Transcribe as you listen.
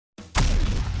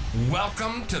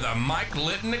Welcome to the Mike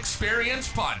Litton Experience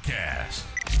Podcast.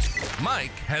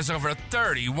 Mike has over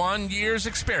 31 years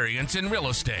experience in real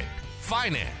estate,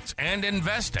 finance, and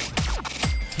investing.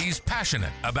 He's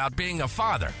passionate about being a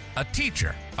father, a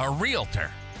teacher, a realtor,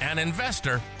 an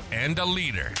investor, and a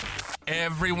leader.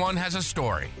 Everyone has a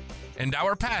story, and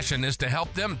our passion is to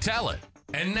help them tell it.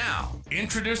 And now,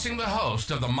 introducing the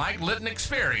host of the Mike Litton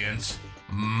Experience,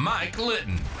 Mike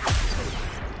Litton.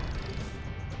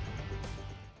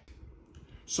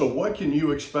 So what can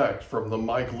you expect from the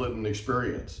Mike Litton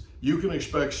Experience? You can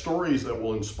expect stories that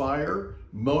will inspire,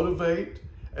 motivate,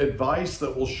 advice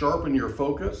that will sharpen your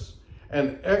focus,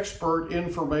 and expert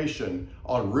information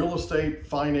on real estate,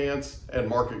 finance, and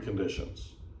market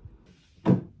conditions.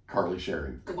 Carlie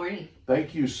Scharing. Good morning.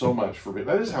 Thank you so much for being.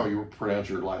 That is how you pronounce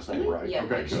your last name, right? Yeah,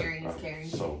 okay, Mike Scharing is caring. I'm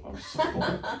so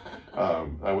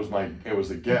glad. It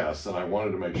was a guess, and I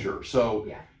wanted to make sure. So.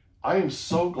 Yeah. I am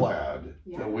so glad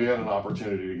that we had an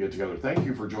opportunity to get together. Thank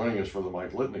you for joining us for the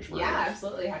Mike Litton Experience. Yeah,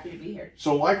 absolutely. Happy to be here.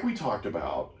 So like we talked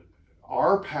about,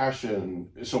 our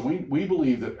passion, so we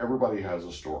believe that everybody has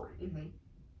a story. Mm-hmm.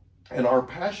 And our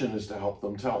passion is to help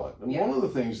them tell it. And one of the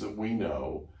things that we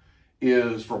know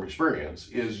is from experience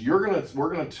is we're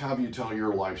gonna have you tell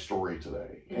your life story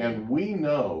today. Mm-hmm. And we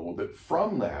know that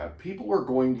from that, people are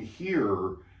going to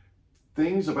hear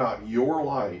things about your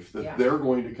life that they're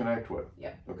going to connect with.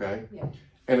 Yeah. Okay? Yeah.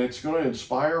 And it's going to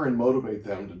inspire and motivate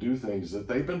them to do things that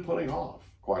they've been putting off,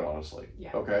 quite honestly.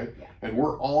 Yeah. Okay? Yeah. And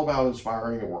we're all about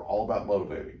inspiring and we're all about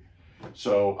motivating.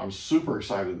 So I'm super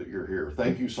excited that you're here.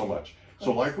 Thank you so much.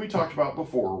 So like we talked about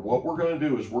before, what we're going to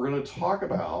do is we're going to talk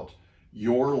about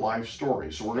your life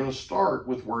story. So we're going to start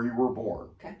with where you were born.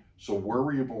 Okay. So where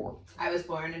were you born? I was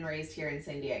born and raised here in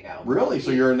San Diego. Really?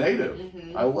 So you're a native?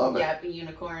 Mm-hmm. I love it. Yep, a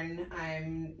unicorn.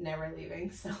 I'm never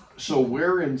leaving. So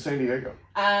where in San Diego?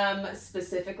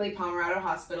 Specifically Pomerado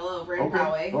Hospital over in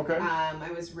Poway. Okay.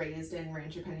 I was raised in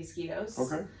Rancho Penasquitos.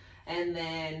 Okay. And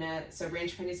then, so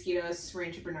Rancho Penasquitos,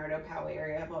 Rancho Bernardo, Poway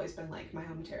area have always been like my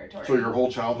home territory. So your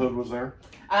whole childhood was there?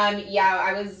 Yeah,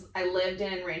 I lived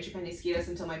in Rancho Penasquitos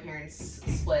until my parents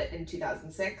split in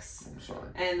 2006. I'm sorry.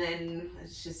 And then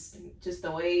it's just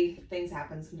the way things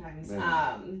happen sometimes.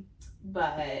 Yeah.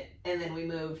 And then we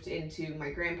moved into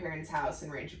my grandparents' house in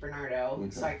Rancho Bernardo.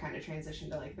 Okay. So I kind of transitioned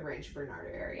to like the Rancho Bernardo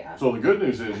area. So the good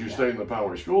news is you stayed in the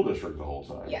Poway School District the whole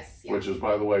time. Yes. Yeah. Which is,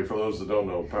 by the way, for those that don't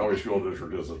know, Poway School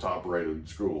District is a top-rated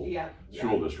school.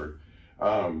 School district.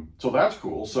 So that's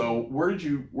cool. So where did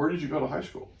you go to high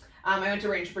school? I went to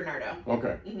Rancho Bernardo.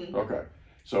 Okay. Mm-hmm. Okay.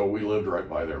 So we lived right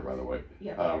by there, by the way.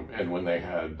 Yeah. And when they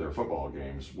had their football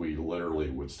games, we literally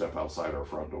would step outside our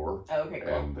front door. Oh, okay,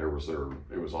 cool. And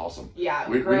it was awesome. Yeah,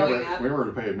 we were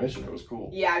to pay admission. It was cool.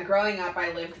 Yeah, growing up,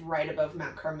 I lived right above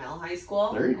Mount Carmel High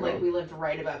School. There you go. Like we lived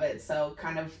right above it, so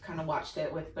kind of watched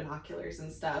it with binoculars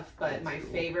and stuff. But that's my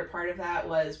favorite part of that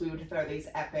was we would throw these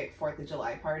epic 4th of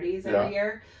July parties every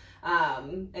year.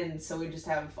 And so we just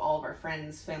have all of our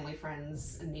friends, family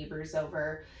friends, and neighbors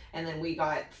over, and then we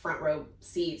got front row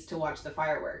seats to watch the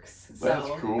fireworks. So that's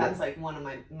cool. That's like one of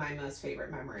my most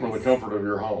favorite memories. From the comfort of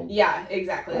your home. Yeah,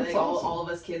 exactly. That's like awesome. all of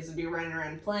us kids would be running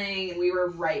around playing, and we were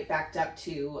right backed up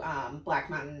to Black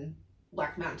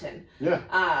Mountain. Yeah.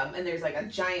 And there's like a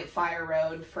giant fire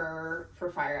road for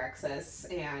fire access,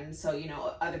 and so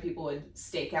other people would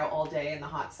stake out all day in the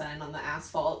hot sun on the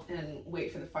asphalt and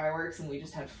wait for the fireworks, and we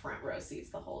just had front row seats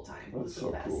the whole time. That's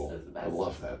so cool. It was the best. I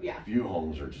love that. Yeah. View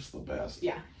homes are just the best.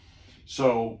 Yeah.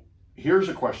 So here's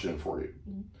a question for you.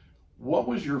 Mm-hmm. What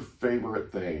was your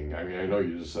favorite thing? I mean, I know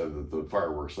you just said that the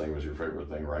fireworks thing was your favorite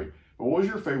thing, right? But what was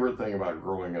your favorite thing about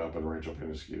growing up in Rancho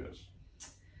Penasquitos?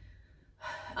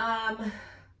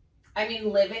 I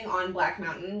mean, living on Black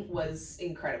Mountain was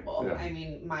incredible. Yeah. I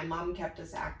mean, my mom kept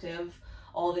us active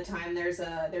all the time. There's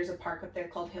a park up there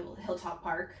called Hilltop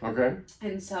Park. Okay.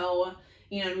 And so,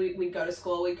 we'd go to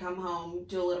school, we'd come home,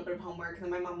 do a little bit of homework, and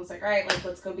then my mom was like, all right, like,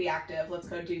 let's go be active. Let's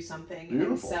go do something.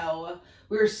 Beautiful. And so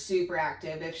we were super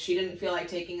active. If she didn't feel like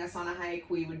taking us on a hike,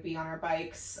 we would be on our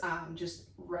bikes, just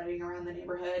running around the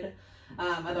neighborhood.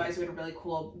 Otherwise, we had a really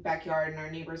cool backyard, and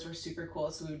our neighbors were super cool,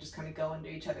 so we would just kind of go into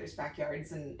each other's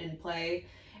backyards and play.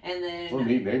 And then what a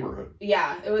neat neighborhood.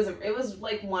 Yeah, it was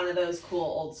like one of those cool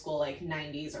old school like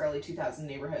 90s, early 2000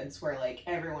 neighborhoods where like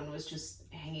everyone was just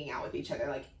hanging out with each other.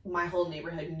 Like my whole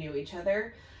neighborhood knew each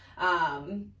other.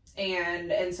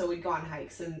 And so we'd go on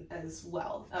hikes as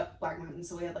well up Black Mountain.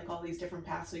 So we had like all these different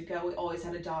paths we'd go. We always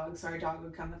had a dog, so our dog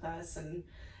would come with us, and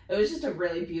it was just a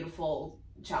really beautiful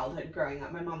childhood growing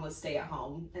up. My mom was stay at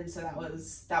home, and so that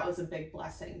was a big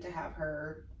blessing to have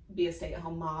her be a stay at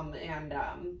home mom, and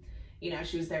You know,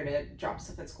 she was there to drop us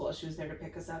off at school. She was there to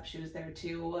pick us up. She was there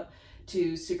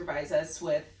to supervise us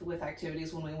with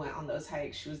activities when we went on those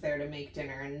hikes. She was there to make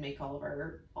dinner and make all of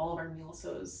our meals.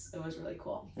 So it was really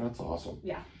cool. That's awesome.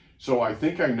 Yeah. So I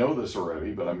think I know this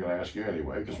already, but I'm going to ask you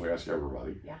anyway because we ask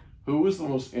everybody. Yeah. Who was the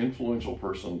most influential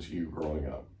person to you growing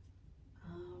up?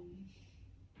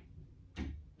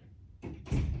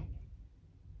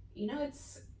 You know,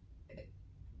 it's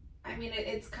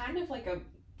kind of like a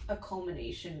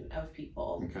culmination of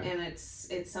people. Okay. And it's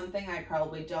something I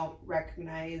probably don't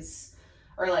recognize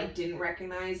or like didn't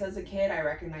recognize as a kid. I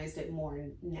recognized it more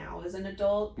now as an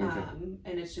adult. Okay.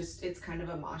 And it's kind of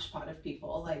a mosh pot of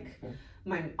people. Like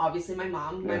obviously my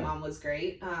mom was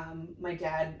great. My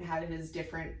dad had his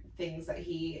different things that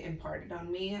he imparted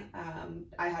on me.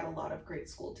 I had a lot of great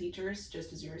school teachers,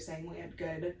 just as you were saying. We had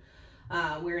good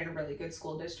we're in a really good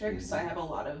school district, mm-hmm. So I have a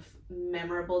lot of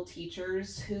memorable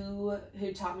teachers who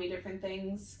taught me different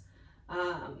things.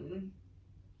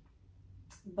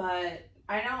 But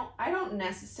I don't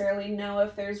necessarily know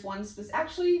if there's one specific.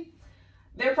 Actually,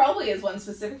 there probably is one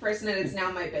specific person, and it's now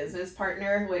my business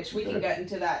partner, which we can get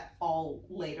into that all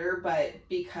later. But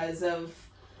because of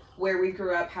where we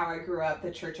grew up, how I grew up,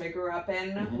 the church I grew up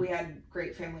in, mm-hmm. we had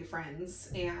great family friends.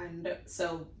 And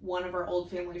so one of our old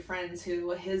family friends,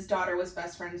 who his daughter was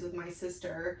best friends with my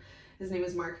sister, his name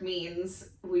is Mark Means.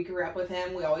 We grew up with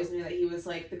him. We always knew that he was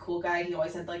like the cool guy. He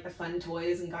always had like the fun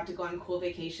toys and got to go on cool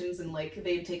vacations, and like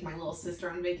they'd take my little sister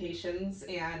on vacations.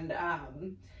 And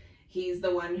he's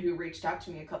the one who reached out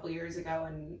to me a couple years ago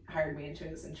and hired me into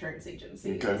his insurance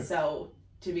agency. Okay. So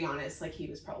to be honest, like he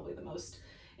was probably the most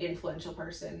influential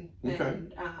person. Okay.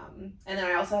 And then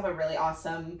I also have a really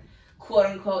awesome quote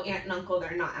unquote aunt and uncle.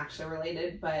 They're not actually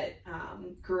related, but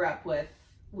grew up with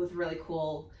really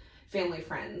cool family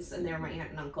friends, and they're my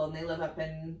aunt and uncle, and they live up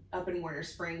in Warner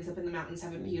Springs, up in the mountains,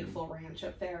 have a beautiful ranch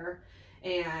up there.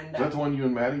 And is that the one you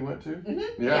and Maddie went to?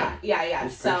 Mm-hmm. Yeah.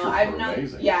 Those so I've known,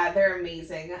 amazing. Yeah, they're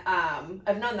amazing.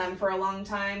 I've known them for a long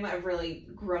time. I've really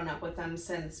grown up with them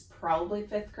since probably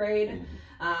 5th grade.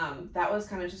 Mm-hmm. That was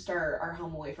kind of just our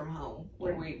home away from home,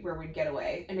 where we'd get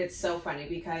away. And it's so funny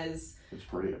because it's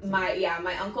pretty.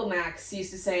 My Uncle Max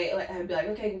used to say, I'd be like,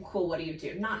 okay, cool, what do you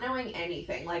do? Not knowing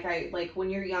anything. Like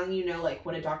when you're young, you know, like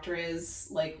what a doctor is,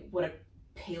 like what a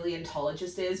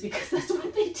paleontologist is, because that's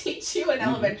what they teach you in mm-hmm.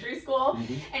 elementary school.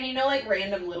 Mm-hmm. And you know, like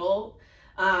random little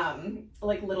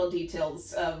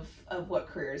details of what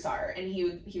careers are. And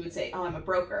he would say, oh, I'm a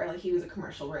broker. Like he was a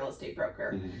commercial real estate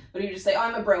broker. Mm-hmm. But he would just say, oh,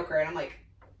 I'm a broker. And I'm like,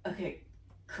 okay,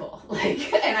 cool.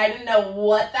 Like, and I didn't know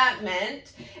what that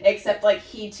meant, except like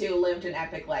he too lived an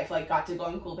epic life, like got to go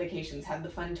on cool vacations, had the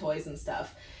fun toys and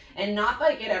stuff. And not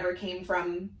like it ever came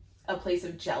from a place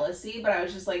of jealousy, but I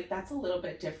was just like, that's a little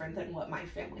bit different than what my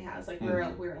family has. Like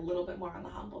mm-hmm. we're a little bit more on the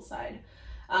humble side.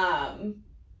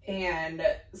 And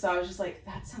so I was just like,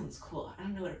 that sounds cool. I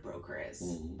don't know what a broker is,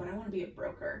 mm-hmm. but I want to be a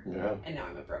broker. Yeah. And now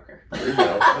I'm a broker. There you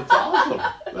go. That's awesome.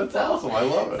 That's awesome. I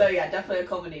love it. So yeah, definitely a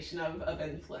culmination of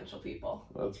influential people.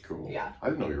 That's cool. Yeah. I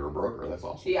didn't know you were a broker. That's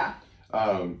awesome. Yeah.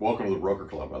 Welcome to the Broker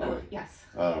Club, by the way. Yes.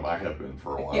 I have been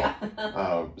for a while.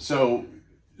 Yeah. So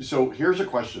here's a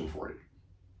question for you.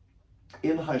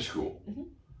 In high school, mm-hmm.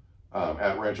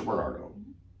 At Rancho Bernardo,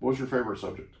 mm-hmm. what was your favorite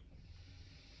subject?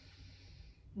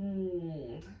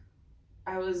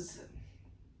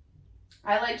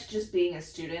 I liked just being a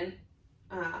student.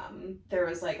 There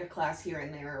was like a class here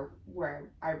and there where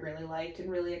I really liked and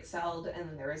really excelled, and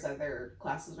then there was other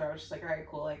classes where I was just like, all right,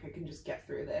 cool, like I can just get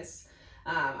through this.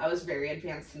 I was very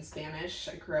advanced in Spanish.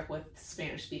 I grew up with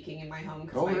Spanish speaking in my home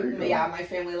because my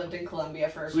family lived in Colombia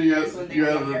for a few years when they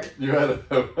were younger. You had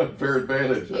a fair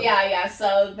advantage. Yeah.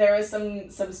 So there was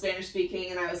some Spanish speaking,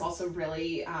 and I was also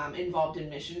really involved in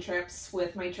mission trips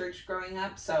with my church growing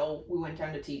up. So we went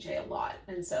down to TJ a lot,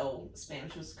 and so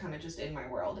Spanish was kind of just in my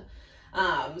world.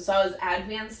 So I was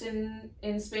advanced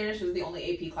in Spanish. It was the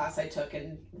only AP class I took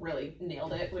and really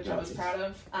nailed it, which I was proud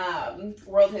of.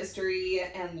 World history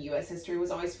and U.S. history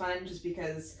was always fun just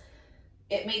because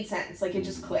it made sense. Like it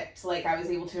just clicked. Like I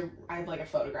have like a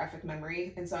photographic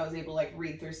memory, and so I was able to like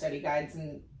read through study guides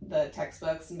and the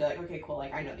textbooks and be like, okay, cool,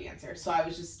 like I know the answer. So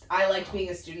I liked being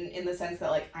a student in the sense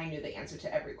that like I knew the answer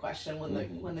to every question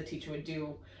when the teacher would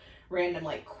do random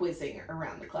like quizzing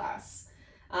around the class.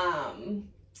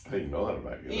 I didn't know that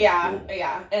about you. Yeah, cool.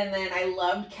 Yeah. And then I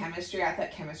loved chemistry. I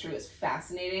thought chemistry was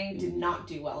fascinating. Did not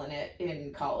do well in it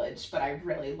in college, but I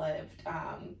really loved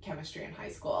chemistry in high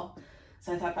school.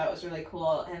 So I thought that was really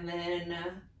cool. And then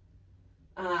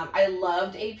I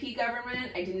loved AP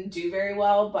government. I didn't do very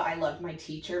well, but I loved my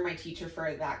teacher. My teacher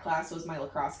for that class was my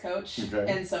lacrosse coach.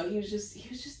 Okay. And so he was just,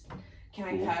 can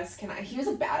I cuss? He was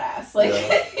a badass. Like,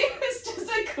 he was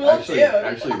cool dude.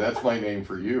 Actually, that's my name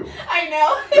for you. I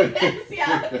know, it is,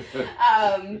 yeah.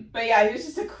 But yeah, he was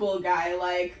just a cool guy,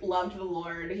 like, loved the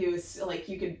Lord. He was, like,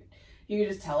 you could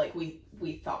just tell, like, we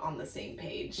thought on the same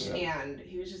page, and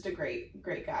he was just a great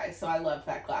guy. So I loved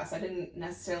that class. I didn't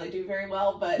necessarily do very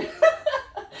well, but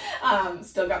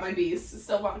still got my B's,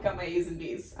 still got my A's and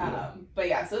B's. But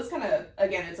yeah, so it's kind of,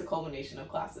 again, it's a culmination of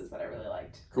classes that I really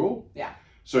liked. Cool. Yeah.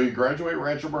 So you graduate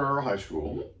Rancho Bernardo High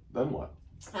School. Then what?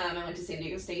 I went to San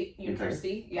Diego State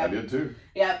University. Okay. Yeah, I did too.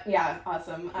 Yep. Yeah.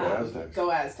 Awesome. Go Aztecs.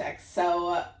 Go Aztecs.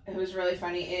 So it was really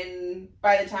funny.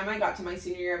 By the time I got to my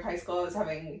senior year of high school, I was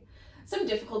having some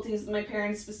difficulties with my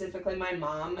parents, specifically my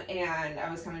mom, and I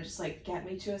was kind of just like, get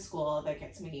me to a school that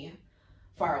gets me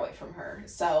far away from her.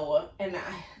 So, and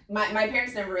my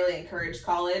parents never really encouraged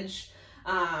college.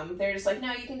 They're just like,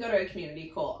 no, you can go to a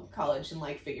community college and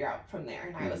like figure out from there.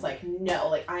 And I was like, no,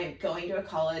 like I am going to a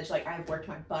college. Like I've worked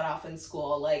my butt off in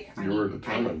school. Like you were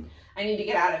determined. I need to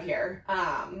get out of here.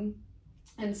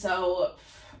 And so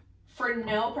for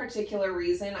no particular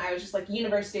reason, I was just like,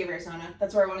 University of Arizona.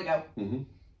 That's where I want to go. Mm-hmm.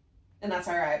 And that's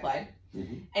where I applied.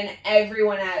 Mm-hmm. And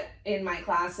everyone in my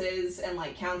classes and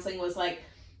like counseling was like,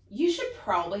 you should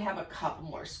probably have a couple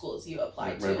more schools you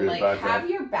apply to. Like, have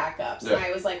your backups. Yeah. And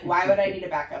I was like, why would I need a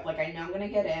backup? Like, I know I'm going to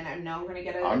get in. I know I'm going to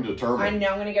get I'm determined. I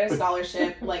know I'm going to get a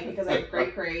scholarship, like, because I have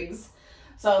great grades.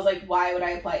 So I was like, why would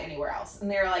I apply anywhere else?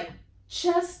 And they were like,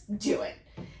 just do it.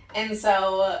 And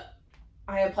so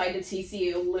I applied to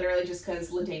TCU literally just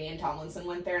because LaDainian Tomlinson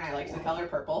went there and I liked the color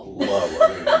purple. Love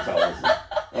LaDainian Tomlinson.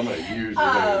 I'm a huge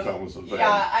LaDainian Tomlinson fan.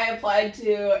 Yeah, I applied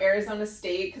to Arizona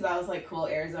State because I was like, cool,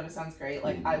 Arizona sounds great.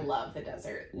 Like, I love the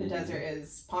desert. The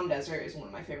Palm Desert is one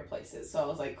of my favorite places. So I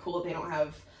was like, cool, they don't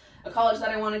have a college that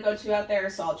I want to go to out there,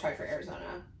 so I'll try for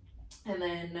Arizona. And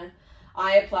then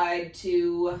I applied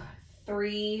to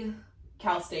 3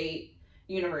 Cal State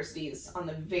universities on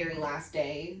the very last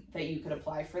day that you could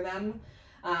apply for them.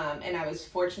 And I was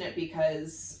fortunate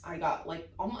because I got like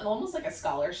almost like a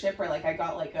scholarship, or like I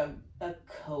got like a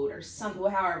code or something,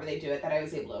 however they do it, that I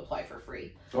was able to apply for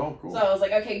free. Oh, cool. So I was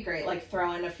like, okay, great, like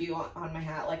throw in a few on my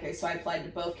hat. Like, so I applied to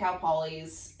both Cal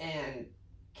Polys and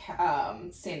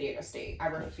San Diego State. I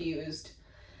refused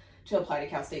to apply to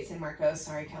Cal State San Marcos.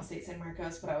 Sorry, Cal State San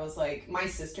Marcos. But I was like, my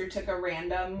sister took a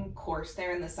random course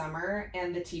there in the summer,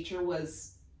 and the teacher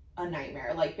was a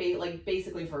nightmare. Like,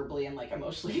 basically verbally and like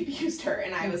emotionally abused her.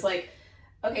 And I was like,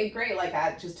 okay, great. Like,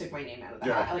 that just took my name out of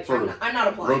the hat. Like, I'm not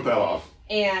applying. Wrote that off.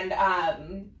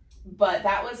 And but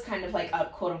that was kind of like a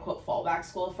quote unquote fallback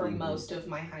school for most of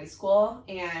my high school.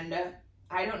 And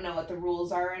I don't know what the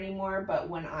rules are anymore, but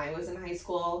when I was in high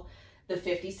school, the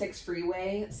 56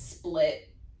 freeway split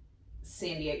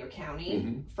San Diego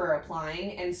County for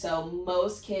applying, and so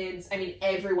most kids, I mean,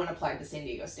 everyone applied to San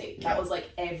Diego State. That was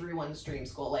like everyone's dream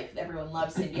school. Like, everyone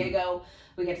loves San Diego.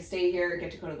 We get to stay here,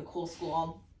 get to go to the cool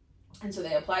school. And so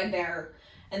they applied there,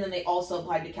 and then they also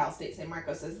applied to Cal State San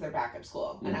Marcos as their backup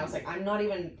school. And I was like,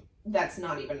 that's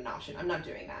not even an option. I'm not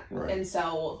doing that. Right. And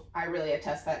so I really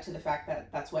attest that to the fact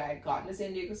that that's why I got into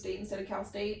San Diego State instead of Cal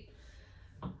State.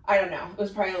 I don't know. It was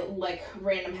probably like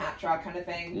random hat draw kind of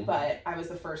thing, but I was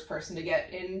the first person to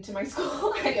get into my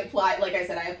school. I applied, like I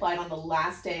said, I applied on the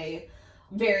last day,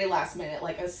 very last minute.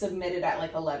 Like, I submitted at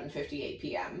like 11:58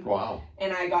 p.m. Wow.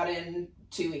 And I got in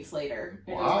 2 weeks later.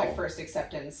 And it was my first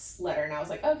acceptance letter, and I was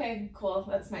like, okay, cool,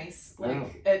 that's nice.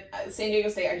 Like, at San Diego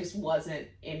State, I just wasn't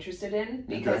interested in,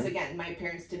 because again, my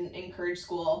parents didn't encourage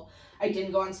school. I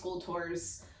didn't go on school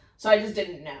tours. So I just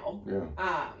didn't know.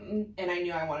 Yeah. And I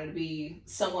knew I wanted to be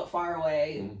somewhat far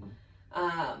away.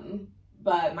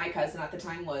 But my cousin at the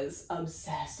time was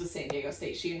obsessed with San Diego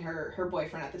State. She and her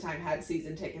boyfriend at the time had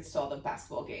season tickets to all the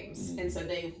basketball games. And so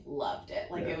they loved it.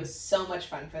 Like, it was so much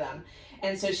fun for them.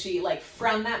 And so she, like,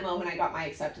 from that moment I got my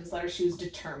acceptance letter, she was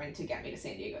determined to get me to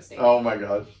San Diego State. Oh my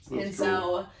gosh. And cool.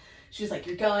 So she was like,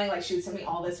 you're going. Like, she would send me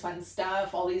all this fun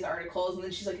stuff, all these articles. And then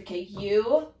she's like, okay,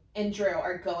 you and Drew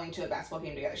are going to a basketball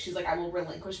game together. She's like, I will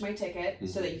relinquish my ticket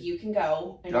so that you can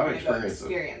go and you're going to go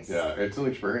experience. Yeah, it's an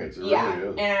experience. It really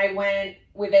is. And I went,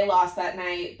 they lost that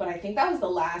night, but I think that was the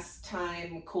last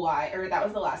time that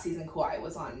was the last season Kawhi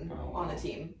was on the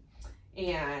team.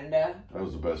 And that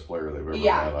was the best player they've ever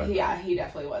had. Yeah, he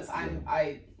definitely was.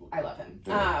 I love him.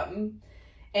 Yeah.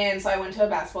 And so I went to a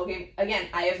basketball game. Again,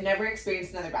 I have never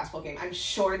experienced another basketball game. I'm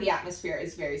sure the atmosphere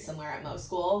is very similar at most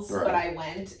schools, but I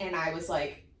went and I was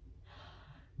like,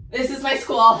 this is my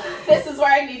school. This is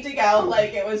where I need to go.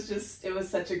 Like, it was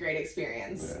such a great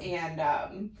experience. Yeah.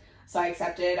 And so I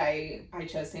accepted. I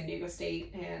chose San Diego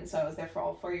State, and so I was there for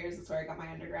all 4 years. That's where I got my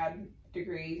undergrad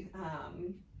degree.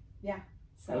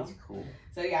 So, that's cool.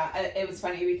 So yeah, it was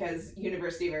funny because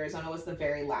University of Arizona was the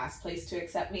very last place to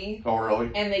accept me. Oh,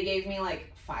 really? And they gave me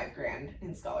like $5,000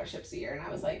 in scholarships a year, and I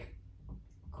was like,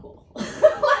 cool.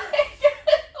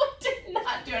 Did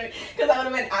not do it because I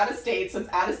would have been out of state, so it's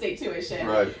out of state tuition.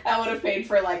 Right. I would have paid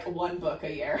for like one book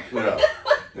a year. Yeah.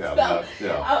 Yeah.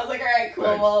 I was like, all right, cool.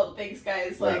 Thanks. Well, thanks,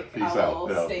 guys. Yeah, Like, peace I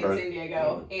will out. stay Yeah, in San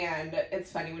Diego. And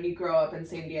it's funny when you grow up in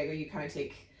San Diego, you kind of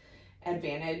take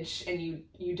advantage, and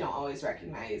you don't always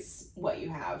recognize what you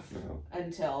have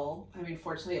until, I mean,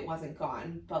 fortunately, it wasn't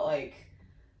gone. But like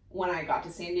when I got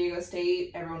to San Diego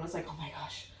State, everyone was like, oh my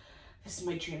gosh, this is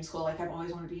my dream school. Like, I've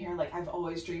always wanted to be here. Like, I've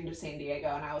always dreamed of San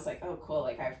Diego. And I was like, oh, cool.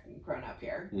 Like, I've grown up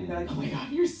here. And they're like, oh my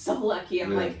God, you're so lucky.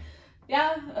 And I'm like,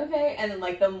 yeah, okay. And then,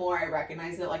 like, the more I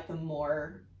recognized it, like, the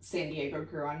more San Diego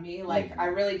grew on me. Like, I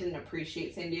really didn't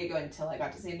appreciate San Diego until I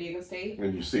got to San Diego State.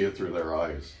 And you see it through their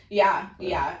eyes. Yeah.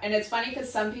 And it's funny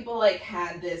because some people, like,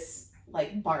 had this,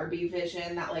 like, Barbie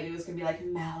vision that, like, it was going to be, like,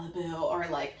 Malibu or,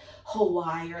 like,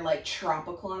 Hawaii or, like,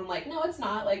 tropical. And I'm like, no, it's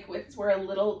not. Like, we're a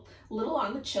little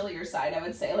on the chillier side, I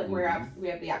would say. Like, we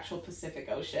have the actual Pacific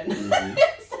Ocean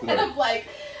instead of, like,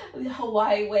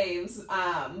 Hawaii waves.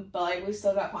 But, like, we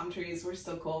still got palm trees. We're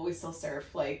still cool. We still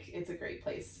surf. Like, it's a great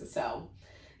place. So,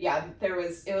 yeah,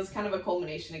 it was kind of a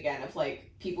culmination again of,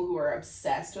 like, people who were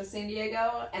obsessed with San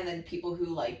Diego and then people who,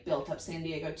 like, built up San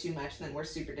Diego too much and then were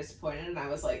super disappointed. And I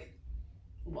was like,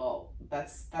 well,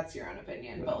 that's your own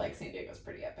opinion, but like San Diego's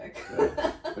pretty epic.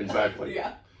 Yeah, exactly.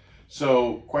 Yeah.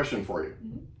 So, question for you.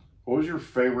 What was your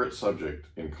favorite subject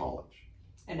in college?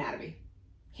 Anatomy.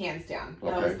 Hands down.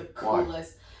 Okay. That was the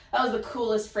coolest. Why? That was the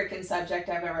coolest freaking subject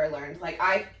I've ever learned. Like,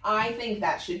 I think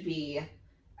that should be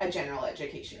a general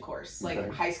education course,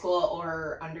 like high school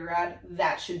or undergrad.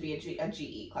 That should be a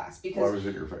GE class because why was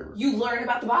it your favorite? You learn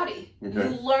about the body. Okay.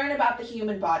 You learn about the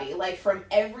human body, like from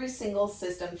every single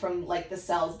system, from like the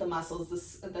cells, the muscles,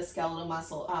 the skeletal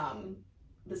muscle,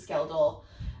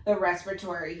 the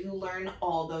respiratory. You learn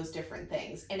all those different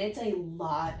things, and it's a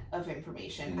lot of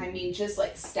information. I mean, just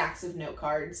like stacks of note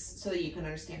cards so that you can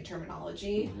understand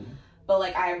terminology. But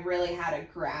like, I really had a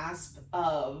grasp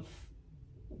of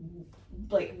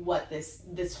like what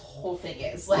this whole thing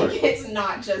is. Like, it's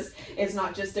not just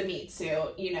a meat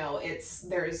suit, you know,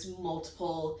 there's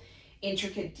multiple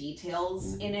intricate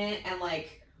details in it. And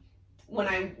like when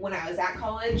I was at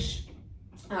college,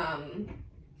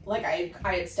 like I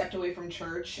had stepped away from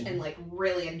church and like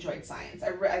really enjoyed science. I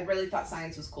really thought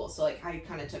science was cool. So like I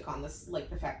kind of took on this, like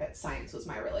the fact that science was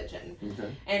my religion.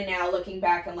 And now looking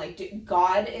back, I'm like, dude,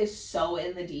 God is so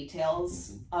in the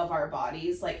details of our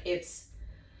bodies. Like it's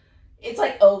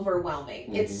like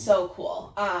overwhelming. It's so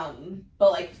cool.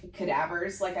 But like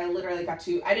cadavers, like I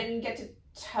didn't get to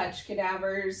touch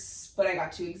cadavers, but I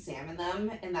got to examine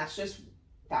them. And that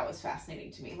was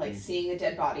fascinating to me. Like seeing a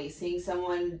dead body, seeing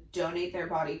someone donate their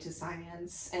body to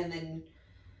science. And then,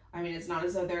 I mean, it's not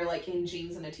as though they're like in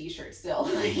jeans and a t-shirt still.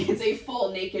 Like it's a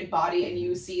full naked body and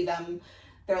you see them,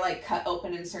 they're like cut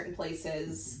open in certain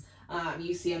places.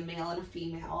 You see a male and a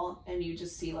female and you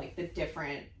just see like the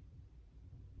different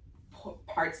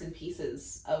parts and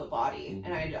pieces of a body.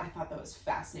 And I thought that was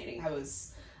fascinating.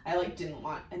 I like didn't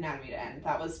want anatomy to end.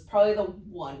 That was probably the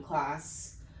one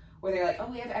class where they're like, oh,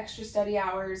 we have extra study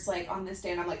hours like on this day,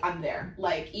 and I'm like, I'm there.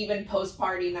 Like even post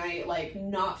party night, like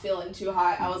not feeling too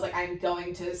hot, I was like, I'm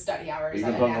going to study hours.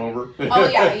 Even hungover? Oh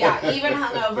yeah, even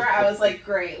hungover, I was like,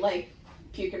 great, like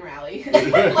puke and rally,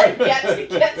 like get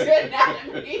to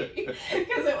anatomy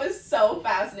because it was so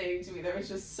fascinating to me. There was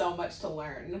just so much to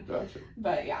learn. Gotcha.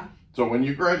 But yeah. So when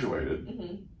you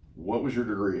graduated, what was your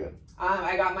degree in?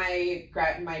 I got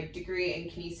my degree in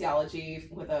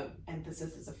kinesiology with an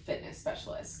emphasis as a fitness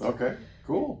specialist. Okay,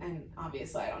 cool. And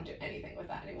obviously, I don't do anything with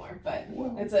that anymore. But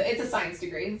it's a science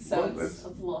degree, so it's a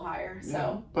little higher.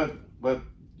 So, but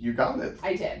you got it.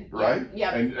 I did. Right?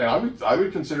 Yeah. And I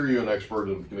would consider you an expert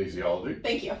in kinesiology.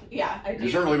 Thank you. Yeah, I do. You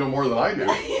certainly know more than I do.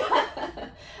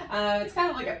 It's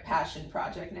kind of like a passion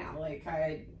project now. Like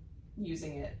I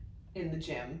using it in the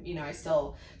gym. You know, I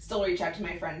still reach out to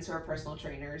my friends who are personal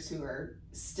trainers who are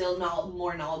still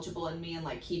more knowledgeable than me and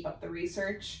like keep up the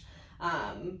research.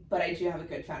 But I do have a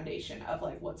good foundation of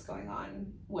like what's going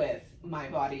on with my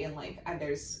body, and like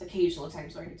there's occasional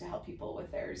times where I get to help people with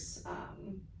theirs,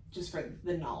 just for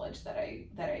the knowledge that I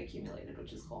accumulated,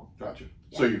 which is cool. Gotcha.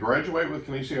 Yeah. So you graduate with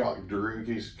degree in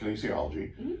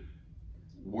kinesiology.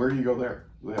 Where do you go there?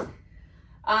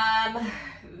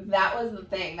 That was the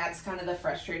thing. That's kind of the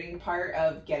frustrating part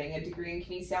of getting a degree in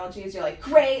kinesiology is you're like,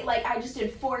 great, like I just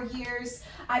did 4 years.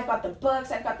 I've got the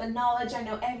books, I've got the knowledge, I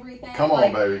know everything. Come on,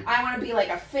 like, baby. I want to be like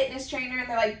a fitness trainer. And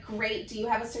they're like, great, do you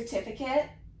have a certificate?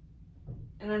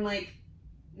 And I'm like,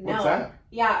 No. What's that?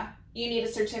 Yeah. You need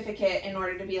a certificate in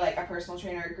order to be like a personal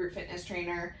trainer, a group fitness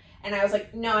trainer. And I was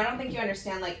like, no, I don't think you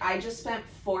understand. Like, I just spent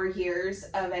 4 years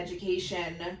of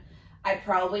education. I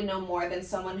probably know more than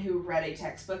someone who read a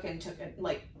textbook and took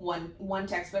one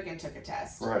textbook and took a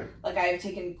test. Right. Like, I've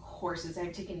taken courses,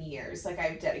 I've taken years. Like,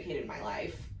 I've dedicated my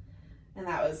life. And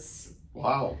that was...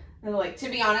 Wow. And like, to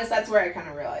be honest, that's where I kind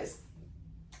of realized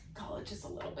college is a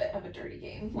little bit of a dirty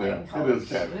game. Like, college, it is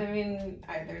kind of. I mean,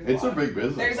 it's a big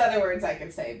business. There's other words I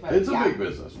could say, but it's a big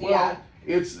business. Well,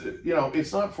 it's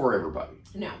it's not for everybody.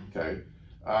 No. Okay.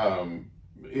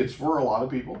 It's for a lot of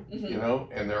people,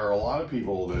 and there are a lot of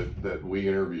people that we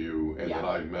interview and that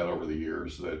I've met over the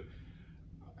years that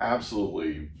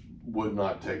absolutely would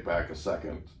not take back a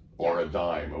second or a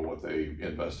dime of what they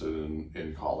invested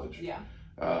in college. Yeah.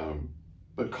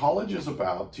 But college is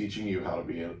about teaching you how to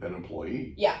be an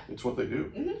employee. Yeah. It's what they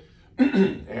do.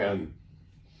 Mm-hmm. And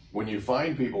when you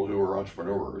find people who are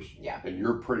entrepreneurs, and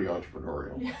you're pretty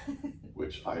entrepreneurial,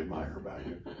 which I admire about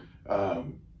you,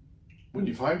 when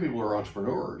you find people who are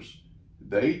entrepreneurs,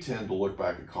 they tend to look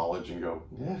back at college and go,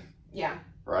 yeah.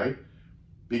 Right?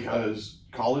 Because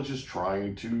college is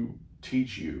trying to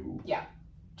teach you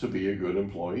to be a good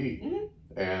employee.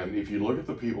 Mm-hmm. And if you look at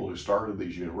the people who started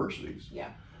these universities,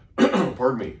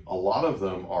 pardon me, a lot of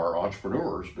them are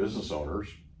entrepreneurs, business owners,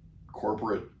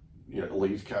 corporate,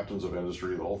 leads, captains of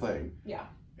industry, the whole thing. Yeah.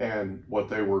 And what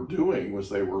they were doing was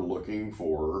they were looking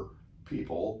for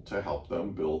people to help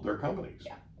them build their companies.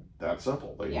 Yeah. That's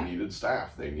simple. They needed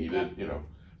staff. They needed,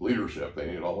 leadership. They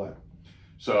needed all that.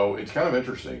 So it's kind of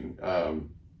interesting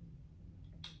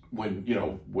when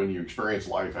you experience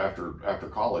life after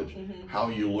college, how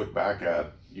you look back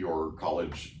at your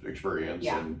college experience.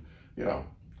 Yeah. And,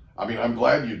 I mean, I'm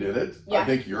glad you did it. Yeah. I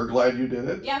think you're glad you did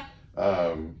it. Yeah.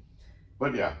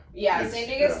 But yeah. Yeah, San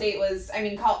Diego State was, I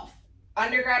mean,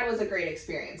 undergrad was a great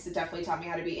experience. It definitely taught me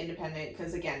how to be independent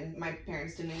because, again, my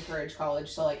parents didn't encourage college.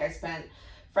 So, like, I spent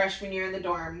freshman year in the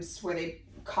dorms where they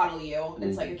coddle you. Mm-hmm.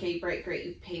 It's like, okay, great,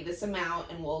 you pay this amount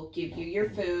and we'll give you your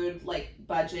food, like,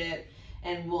 budget,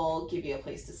 and we'll give you a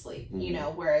place to sleep,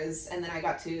 whereas, and then I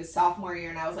got to sophomore year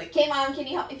and I was like, okay, Mom, can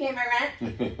you help me pay my rent?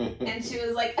 And she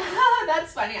was like,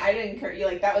 that's funny. I didn't encourage you.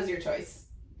 Like, that was your choice.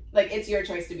 Like, it's your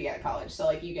choice to be at college. So,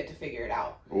 like, you get to figure it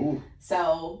out. Ooh.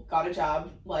 So, got a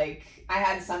job. Like, I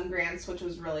had some grants, which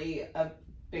was really a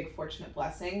big fortunate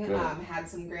blessing. Yeah. Had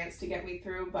some grants to get me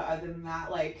through. But other than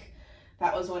that, like,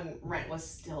 that was when rent was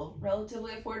still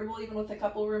relatively affordable, even with a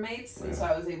couple roommates. And so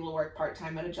I was able to work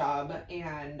part-time at a job.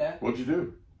 And what'd you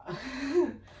do?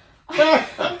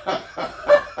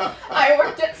 I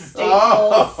worked at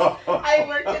Staples.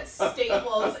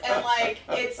 And, like,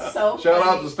 it's so funny. Shout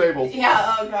out to Staples.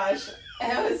 Yeah, oh gosh.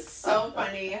 It was so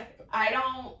funny.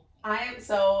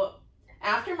 So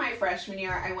after my freshman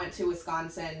year, I went to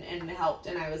Wisconsin and helped,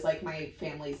 and I was, like, my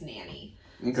family's nanny.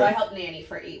 Okay. So I helped nanny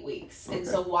for 8 weeks. Okay. And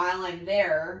so while I'm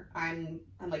there, I'm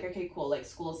like, okay, cool. Like,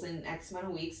 school's in X amount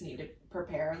of weeks, need to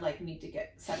prepare, like, need to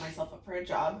set myself up for a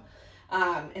job.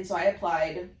 And so I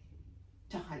applied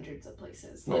to hundreds of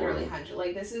places, literally hundreds.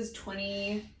 Like, this is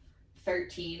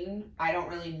 2013. I don't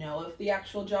really know if the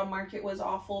actual job market was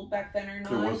awful back then or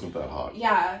not. It wasn't that hot.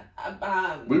 Yeah.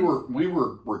 We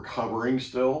were recovering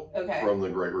still from the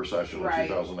Great Recession of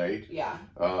 2008. Yeah.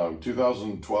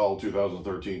 2012,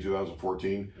 2013,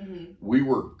 2014. We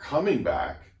were coming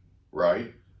back,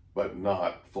 right? But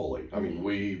not fully. I mean,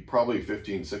 we probably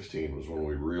 15, 16 was when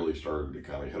we really started to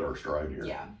kind of hit our stride here.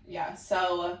 Yeah. Yeah.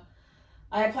 So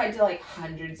I applied to, like,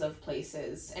 hundreds of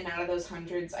places, and out of those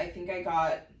hundreds, I think I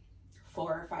got 4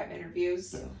 or 5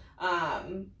 interviews. Yeah.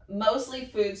 Mostly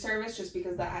food service, just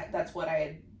because that's what I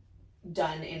had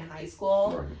done in high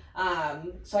school. Right.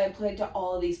 So I applied to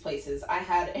all of these places. I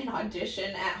had an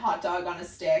audition at Hot Dog on a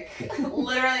Stick.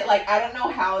 Literally, like, I don't know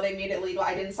how they made it legal.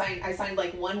 I signed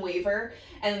like one waiver,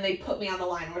 and then they put me on the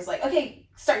line and was like, okay,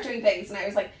 start doing things. And I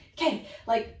was like, okay,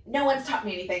 like, no one's taught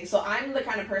me anything. So I'm the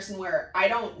kind of person where I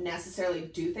don't necessarily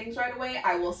do things right away.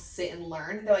 I will sit and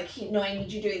learn. They're like, hey, no, I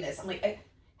need you doing this. I'm like,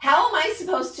 how am I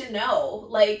supposed to know?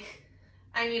 Like,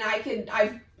 I mean,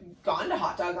 I've gone to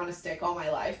Hot Dog on a Stick all my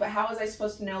life, but how was I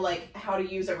supposed to know, like, how to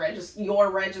use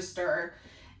your register?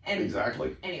 And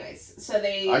exactly. Anyways, so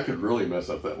I could really mess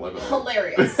up that limit.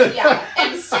 Hilarious. Yeah.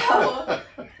 And so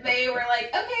they were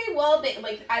like, okay, well,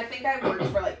 I think I worked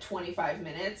for like 25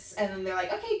 minutes, and then they're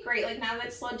like, okay, great. Like, now that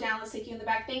it's slowed down, let's take you in the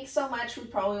back. Thanks so much. We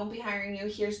probably won't be hiring you.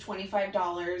 Here's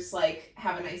 $25. Like,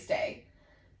 have a nice day.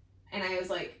 And I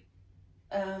was like,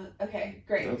 Okay,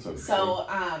 great. That's okay. So,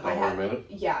 I had, a minute?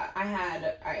 Yeah,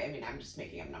 I mean, I'm just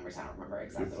making up numbers. I don't remember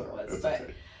exactly what it was, but,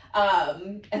 okay.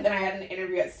 And then I had an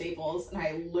interview at Staples, and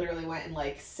I literally went in,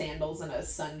 like, sandals and a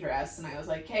sundress, and I was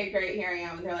like, hey, great, here I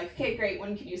am. And they're like, okay, great,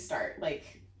 when can you start?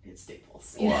 Like, it's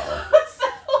Staples. You know? So,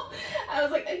 I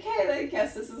was like, okay, I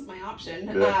guess this is my option.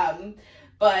 Yeah.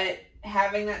 But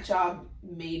having that job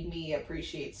made me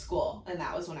appreciate school, and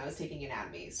that was when I was taking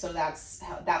anatomy. So that's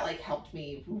how that like helped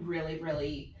me really,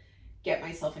 really get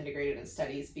myself integrated in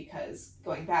studies, because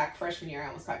going back freshman year I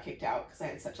almost got kicked out because I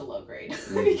had such a low grade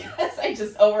because I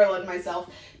just overloaded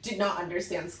myself, did not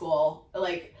understand school,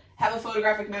 like have a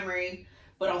photographic memory,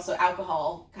 but also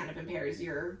alcohol kind of impairs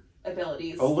your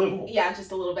abilities a little. Yeah,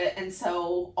 just a little bit. And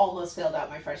so almost failed out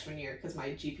my freshman year because my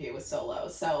GPA was so low.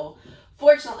 So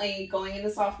fortunately, going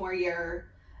into sophomore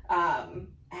year,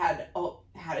 had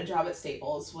a job at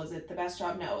Staples. Was it the best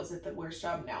job? No. Was it the worst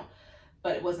job? No.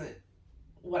 But it wasn't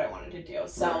what I wanted to do.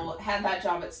 So had that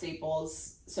job at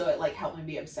Staples, so it like helped me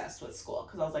be obsessed with school,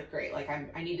 because I was like, great, like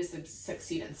I need to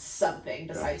succeed in something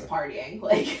besides partying,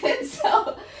 like. And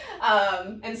so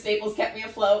and Staples kept me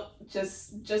afloat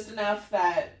just enough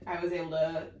that I was able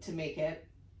to make it.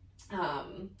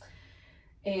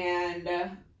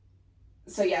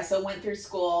 So went through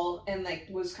school and like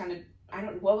was kind of,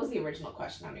 what was the original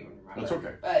question? I don't even remember. That's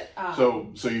okay. But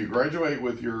so you graduate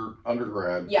with your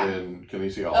undergrad in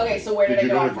kinesiology. Okay, so where did I go?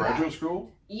 Did you go to graduate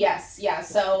school? Yes, yeah.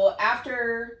 So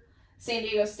after San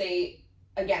Diego State,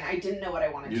 again, I didn't know what I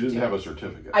wanted to do. You didn't have a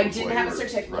certificate. I didn't have a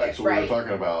certificate. Right. So we were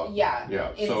talking about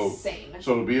insane.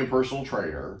 So to be a personal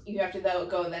trainer, you have to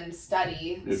go then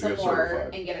study some more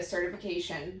and get a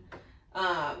certification.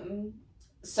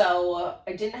 So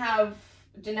I didn't have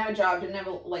a job, didn't have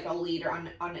a lead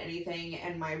on anything,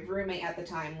 and my roommate at the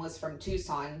time was from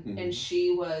Tucson, and she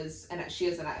is an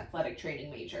athletic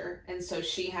training major, and so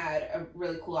she had a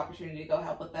really cool opportunity to go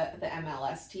help with the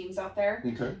MLS teams out there,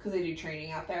 because they do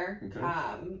training out there,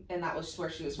 and that was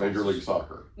where she was from. Major League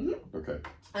Soccer. Okay.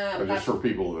 Just for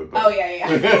people that. Oh yeah.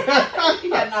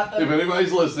 Not the, if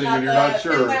anybody's listening and you're not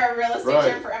sure, is there a real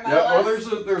estate term for MLS? Yeah,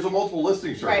 well, there's a multiple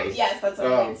listing service. Right. Yes, that's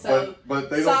what I mean. So, but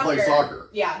they don't play soccer.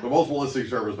 Yeah. The multiple listing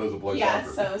service doesn't play soccer.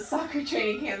 Yeah. So soccer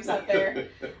training camps out there.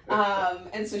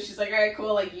 And so she's like, all right,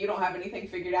 cool. Like, you don't have anything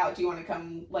figured out. Do you want to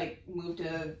come like move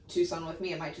to Tucson with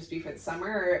me? It might just be for the summer,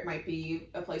 or it might be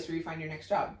a place where you find your next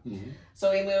job.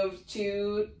 So we moved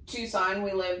to Tucson.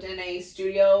 We lived in a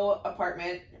studio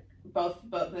apartment, both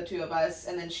the two of us,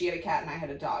 and then she had a cat and I had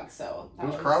a dog, so it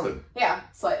was crowded. Yeah,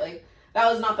 slightly. That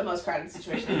was not the most crowded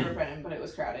situation I've ever been in, but it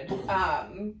was crowded.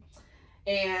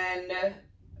 And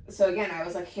so again, I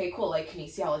was like, okay, cool, like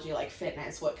kinesiology, like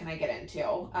fitness, what can I get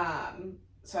into?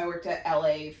 So I worked at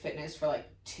LA Fitness for like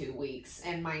 2 weeks,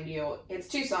 and mind you, it's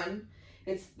Tucson.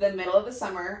 It's the middle of the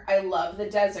summer. I love the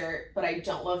desert, but I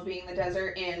don't love being in the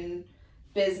desert in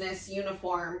business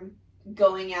uniform,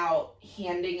 going out,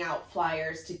 handing out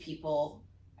flyers to people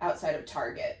outside of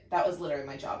Target. That was literally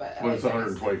my job at LA when it's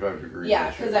 125 degrees. Yeah,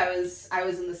 because I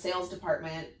was in the sales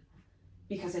department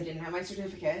because I didn't have my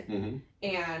certificate. And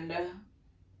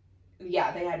they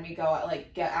had me go out,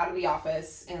 like get out of the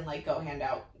office and like go hand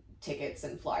out tickets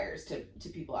and flyers to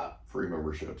people out. Free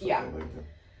memberships. Yeah.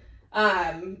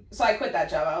 So I quit that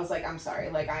job. I was like, I'm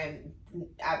sorry, like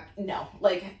no,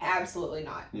 like absolutely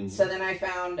not. So then I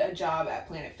found a job at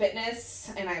Planet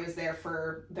Fitness, and I was there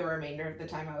for the remainder of the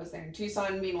time I was there in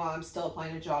Tucson. Meanwhile, I'm still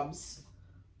applying to jobs,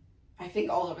 I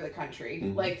think, all over the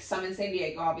country, like some in San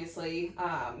Diego, obviously,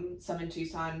 some in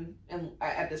Tucson, and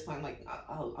at this point I'm like,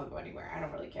 I'll go anywhere. I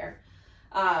don't really care.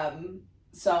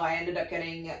 So I ended up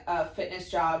getting a fitness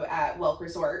job at Welk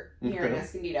Resort here in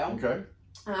Escondido.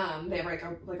 They have like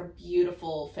a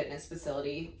beautiful fitness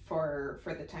facility for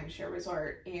the timeshare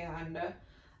resort, and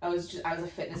I was a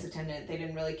fitness attendant. They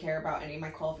didn't really care about any of my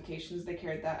qualifications. They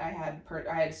cared that I had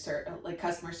like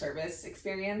customer service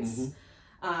experience,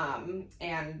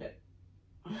 and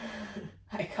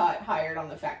I got hired on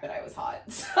the fact that I was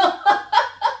hot. So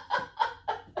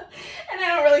and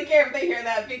I don't really care if they hear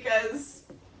that, because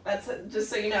that's just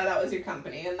so you know, that was your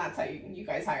company, and that's how you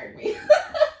guys hired me.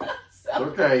 So,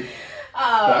 okay.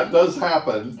 That does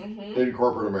happen in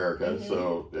corporate America.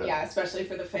 So yeah, especially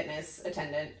for the fitness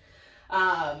attendant.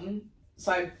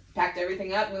 So I packed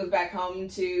everything up, moved back home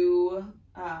to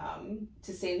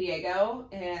San Diego,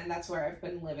 and that's where I've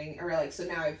been living. Or like, so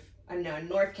now I'm now in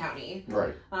North County.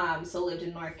 Right. So lived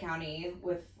in North County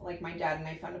with like my dad, and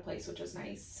I found a place which was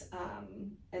nice.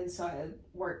 And so I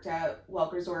worked at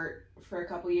Welk Resort for a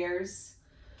couple years.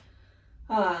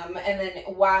 And then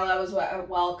while I was at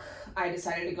Welk, I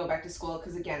decided to go back to school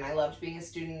because, again, I loved being a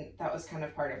student. That was kind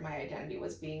of part of my identity,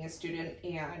 was being a student.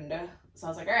 And So I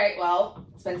was like, all right, well,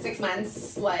 it's been 6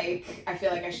 months. Like, I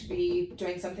feel like I should be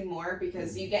doing something more,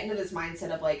 because you get into this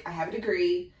mindset of like, I have a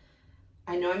degree.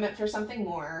 I know I'm meant for something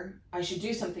more. I should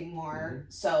do something more.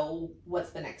 So what's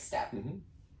the next step?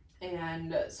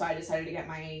 And so I decided to get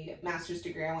my master's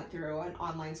degree. I went through an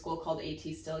online school called AT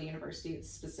Still University. It's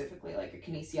specifically like a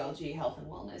kinesiology, health and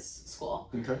wellness school.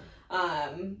 Okay.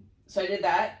 So I did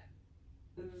that.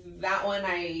 That one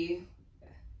I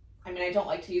mean, I don't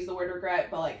like to use the word regret,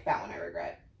 but like that one I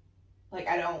regret. Like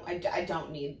I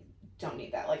don't need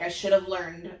that. Like I should have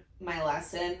learned my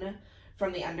lesson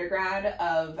from the undergrad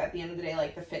of, at the end of the day,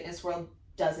 like the fitness world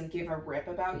doesn't give a rip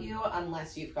about you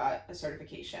unless you've got a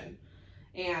certification.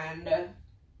 And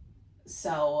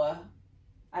so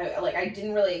I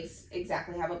didn't really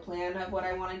exactly have a plan of what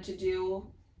I wanted to do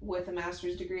with a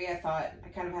master's degree. I thought I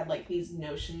kind of had like these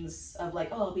notions of like,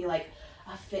 oh, I'll be like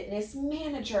a fitness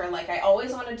manager. Like I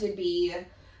always wanted to be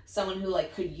someone who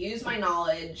like could use my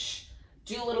knowledge,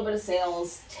 do a little bit of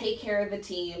sales, take care of the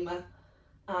team.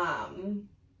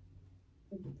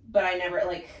 But I never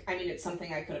it's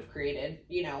something I could have created,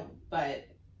 but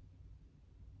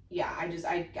yeah, I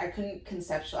couldn't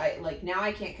conceptualize, like now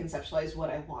I can't conceptualize what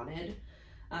I wanted.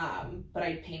 But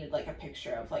I painted like a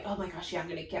picture of like, oh my gosh, yeah, I'm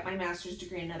going to get my master's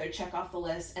degree, another check off the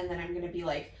list. And then I'm going to be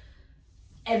like,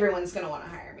 everyone's going to want to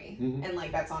hire me. And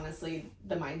like, that's honestly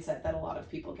the mindset that a lot of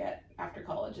people get after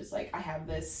college is like, I have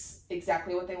this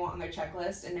exactly what they want on their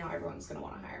checklist. And now everyone's going to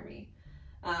want to hire me.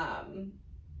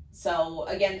 So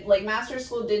again, like master's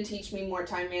school did teach me more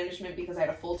time management because I had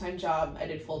a full-time job. I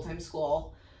did full-time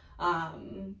school.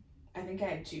 I think I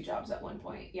had 2 jobs at one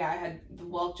point. Yeah, I had the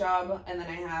Welk job, and then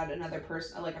I had another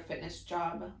person, like a fitness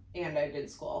job, and I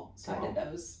did school. So I did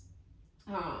those.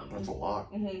 That's a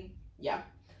lot. Yeah.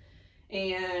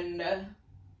 And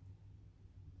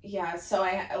yeah, so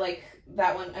I like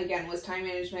that one again was time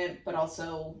management, but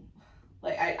also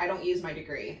like I don't use my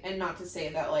degree, and not to say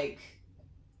that like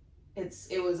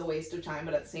it was a waste of time,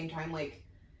 but at the same time like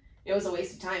it was a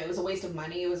waste of time. It was a waste of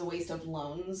money. It was a waste of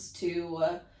loans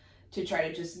to try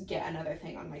to just get another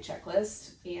thing on my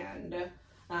checklist. And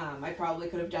I probably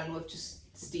could have done with just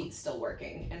still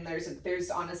working. And there's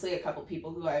honestly a couple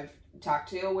people who I've talked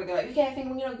to where they're like, okay, I think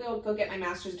I'm gonna go get my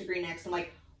master's degree next. I'm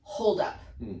like, hold up.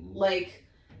 Like,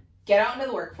 get out into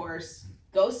the workforce,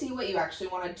 go see what you actually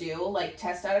want to do, like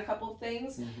test out a couple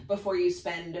things before you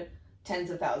spend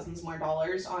tens of thousands more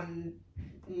dollars on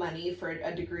money for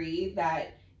a degree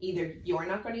that either you're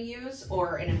not going to use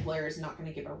or an employer is not going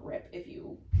to give a rip if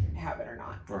you have it or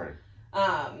not. Right.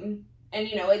 And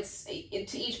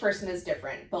to each person is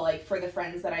different, but like for the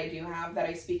friends that I do have that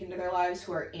I speak into their lives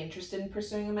who are interested in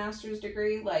pursuing a master's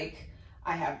degree, like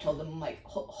I have told them like,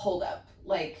 hold up,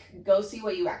 like go see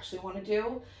what you actually want to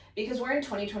do, because we're in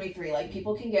 2023, like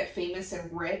people can get famous and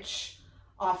rich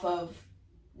off of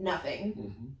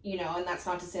nothing, and that's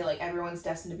not to say like everyone's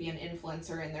destined to be an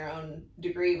influencer in their own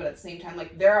degree, but at the same time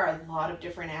like there are a lot of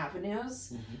different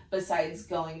avenues besides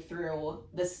going through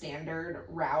the standard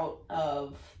route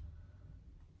of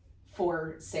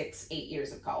 4, 6, 8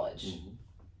 years of college.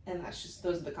 And that's just,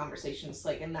 those are the conversations,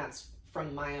 like, and that's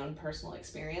from my own personal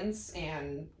experience,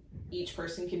 and each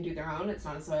person can do their own. It's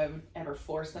not as though I would ever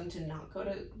force them to not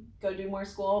go do more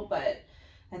school, but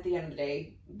at the end of the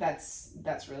day, that's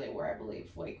really where I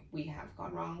believe like we have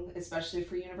gone wrong, especially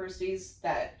for universities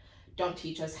that don't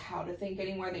teach us how to think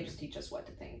anymore. They just teach us what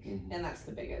to think. And that's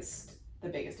the biggest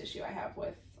issue I have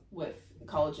with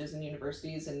colleges and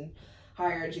universities and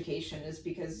higher education, is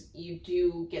because you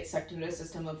do get sucked into a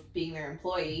system of being their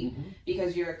employee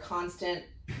because you're a constant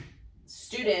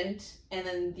student, and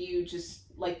then you just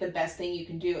like the best thing you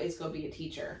can do is go be a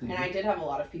teacher. And I did have a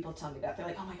lot of people tell me that. They're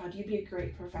like, oh my god, you'd be a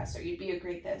great professor, you'd be a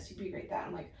great this, you'd be a great that.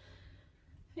 I'm like,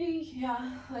 hey,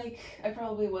 yeah, like I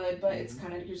probably would, but it's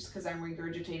kind of just because I'm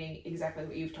regurgitating exactly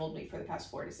what you've told me for the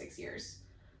past 4 to 6 years.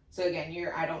 So again,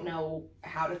 I don't know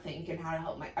how to think and how to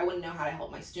help I wouldn't know how to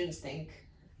help my students think.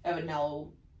 I would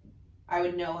know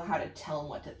how to tell them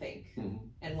what to think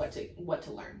and what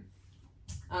to learn.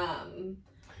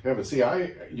 Yeah, but see,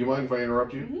 you mind if I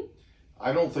interrupt you?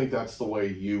 I don't think that's the way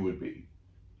you would be.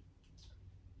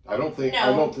 I don't think,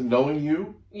 knowing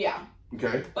you. Yeah.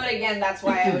 Okay. But again, that's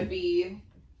why I would be,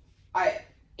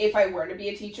 if I were to be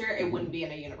a teacher, it wouldn't be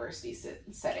in a university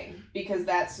setting, because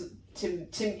that's,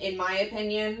 in my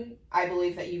opinion, I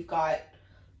believe that you've got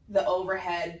the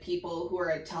overhead people who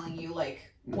are telling you like,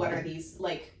 what are these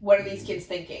kids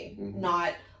thinking?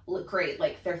 Not look great,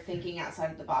 like they're thinking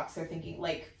outside of the box. They're thinking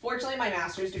like, fortunately my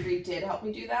master's degree did help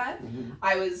me do that.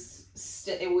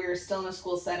 we were still in a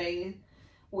school setting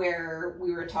where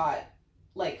we were taught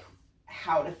like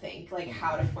how to think, like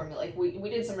how to formulate. Like we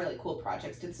did some really cool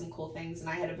projects, did some cool things, and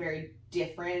I had a very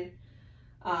different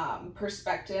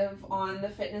perspective on the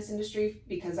fitness industry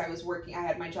because I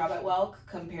had my job at Welk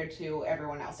compared to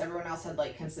everyone else. Everyone else had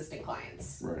like consistent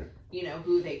clients, right? You know,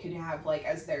 who they could have like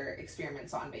as their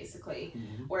experiments on basically.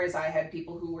 Whereas I had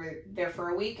people who were there for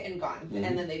a week and gone,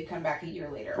 and then they'd come back a year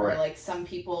later. Right. Or like some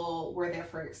people were there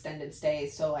for extended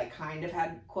stays, so I kind of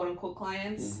had quote unquote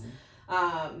clients.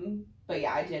 But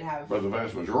yeah, I did have. But the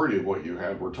vast majority of what you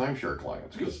had were timeshare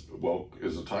clients because Welk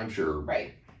is a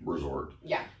timeshare resort.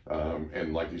 Yeah.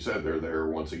 And like you said, they're there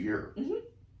once a year.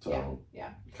 So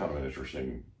kind of an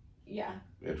interesting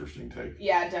take.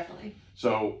 Yeah, definitely.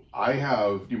 So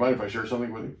do you mind if I share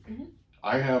something with you?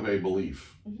 I have a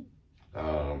belief.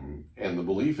 And the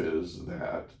belief is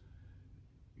that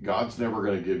God's never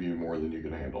going to give you more than you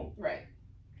can handle. Right.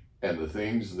 And the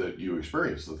things that you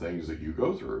experience, the things that you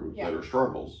go through that are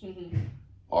struggles,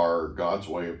 are God's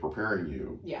way of preparing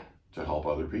you to help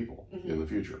other people in the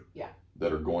future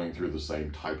that are going through the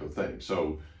same type of thing.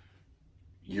 So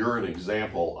you're an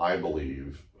example, I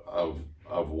believe, of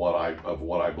what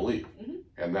I believe.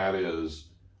 And that is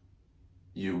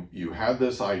you had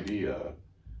this idea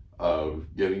of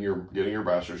getting your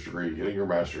bachelor's degree, getting your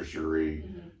master's degree.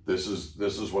 This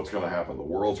is what's going to happen. The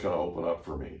world's going to open up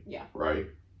for me. Yeah. Right?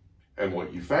 And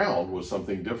what you found was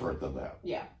something different than that.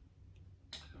 Yeah.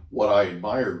 What I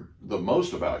admired the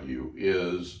most about you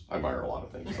is, I admire a lot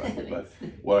of things about you, but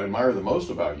what I admire the most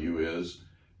about you is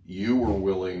you were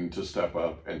willing to step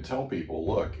up and tell people,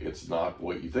 look, it's not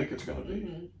what you think it's going to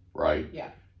be, right?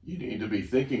 Yeah. You need to be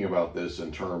thinking about this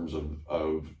in terms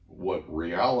of what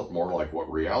reality, more like what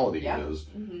reality is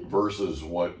versus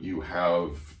what you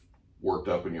have worked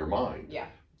up in your mind. Yeah.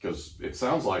 Because it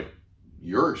sounds like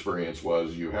your experience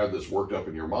was you had this worked up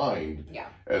in your mind,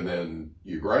 and then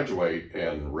you graduate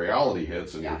and reality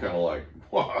hits, and you're kind of like,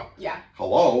 "Wow,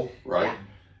 hello," right?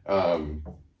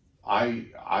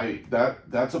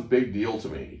 That's a big deal to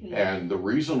me, and the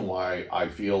reason why I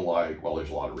feel like, well, there's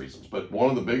a lot of reasons, but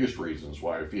one of the biggest reasons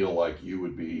why I feel like you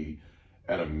would be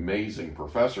an amazing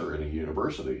professor in a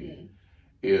university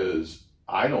is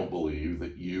I don't believe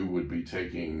that you would be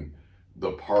taking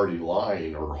the party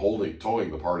line or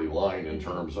towing the party line in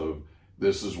terms of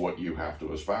this is what you have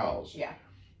to espouse. Yeah.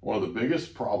 One of the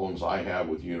biggest problems I have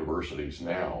with universities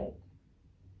now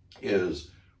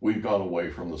is we've gone away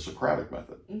from the Socratic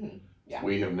method. Yeah.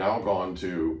 We have now gone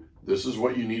to this is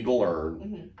what you need to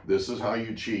learn. This is how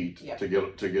you cheat to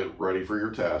get ready for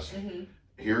your test.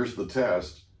 Here's the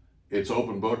test. It's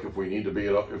open book if we need to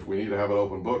have an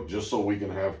open book just so we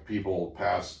can have people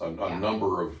pass a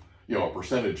number of a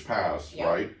percentage pass,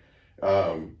 right?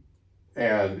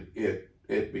 And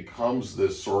it becomes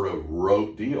this sort of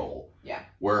rote deal. Yeah.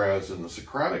 Whereas in the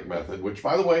Socratic method, which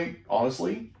by the way,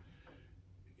 honestly,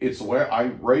 it's the way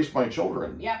I raised my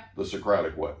children. Yeah. The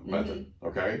Socratic method.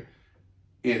 Okay.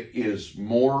 It is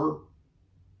more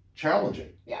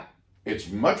challenging. Yeah. It's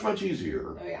much, much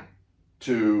easier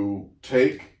to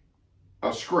take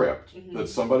a script that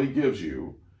somebody gives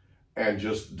you and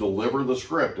just deliver the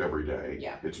script every day.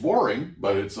 Yeah. It's boring,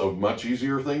 but it's a much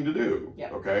easier thing to do.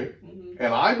 Yeah. Okay?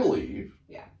 And I believe,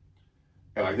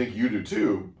 and I think you do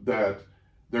too, that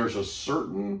there's a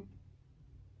certain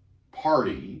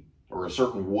party or a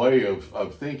certain way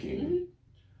of thinking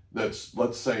that's,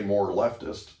 let's say, more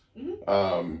leftist,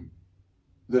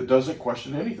 that doesn't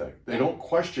question anything. They don't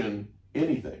question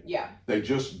anything. Yeah. They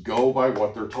just go by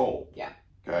what they're told. Yeah.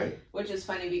 Okay? Which is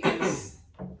funny because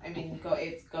I mean,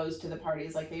 it goes to the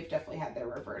parties, like they've definitely had their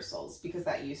reversals because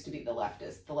that used to be the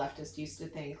leftist. The leftist used to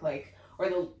think like, or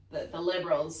the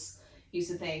liberals used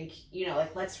to think,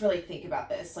 like, let's really think about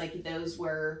this. Like those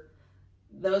were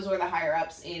the higher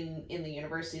ups in the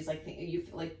universities.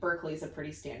 Like Berkeley's a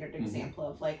pretty standard example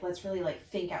of like, let's really like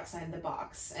think outside the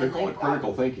box. They call it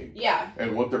critical thinking. Yeah.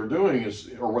 And what they're doing is,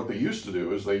 or what they used to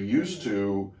do is they used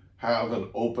to have an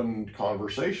open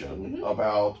conversation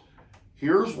about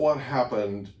here's what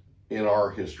happened in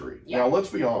our history. Yeah. Now, let's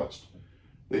be honest.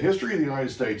 The history of the United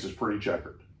States is pretty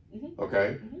checkered,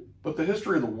 okay? But the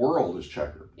history of the world is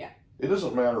checkered. Yeah. It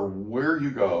doesn't matter where you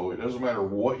go. It doesn't matter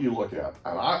what you look at.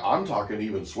 And I'm talking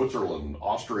even Switzerland,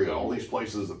 Austria, all these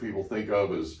places that people think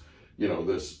of as,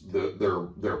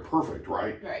 they're perfect,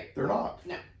 right? Right. They're not.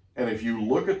 No. And if you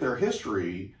look at their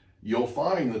history, you'll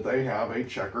find that they have a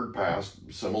checkered past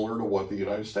similar to what the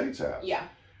United States has. Yeah.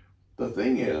 The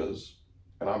thing is,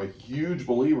 and I'm a huge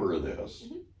believer in this,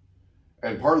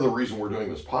 and part of the reason we're doing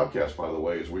this podcast, by the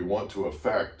way, is we want to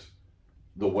affect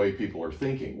the way people are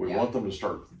thinking. We want them to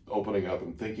start opening up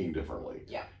and thinking differently.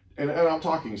 Yeah. And I'm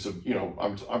talking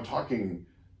I'm talking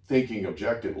thinking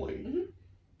objectively.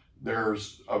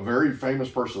 there's a very famous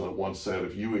person that once said,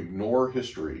 if you ignore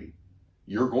history,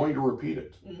 you're going to repeat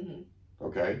it.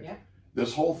 Okay? Yeah.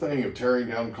 This whole thing of tearing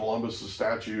down Columbus's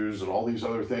statues and all these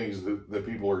other things that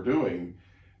people are doing,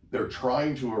 they're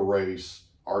trying to erase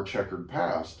our checkered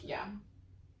past. Yeah.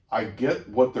 I get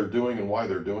what they're doing and why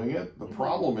they're doing it. The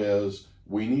problem is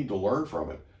we need to learn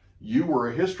from it. You were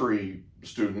a history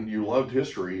student. You loved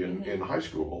history in high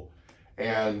school.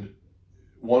 And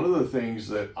one of the things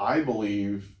that I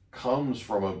believe comes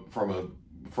from an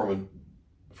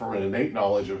innate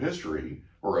knowledge of history,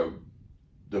 or a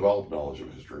developed knowledge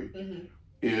of history,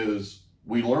 is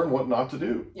we learn what not to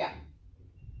do. Yeah.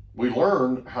 We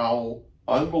learn how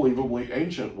unbelievably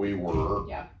ancient we were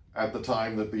at the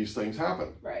time that these things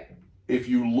happened. Right. If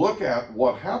you look at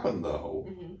what happened, though,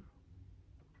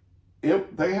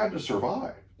 they had to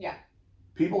survive. Yeah.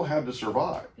 People had to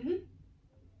survive.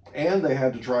 And they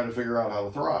had to try to figure out how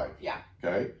to thrive. Yeah.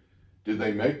 Okay? Did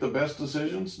they make the best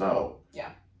decisions? No.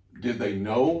 Yeah. Did they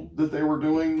know that they were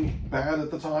doing bad at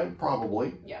the time?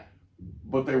 Probably. Yeah.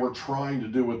 But they were trying to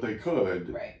do what they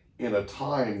could in a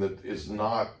time that is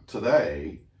not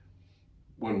today.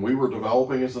 When we were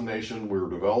developing as a nation, we were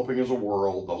developing as a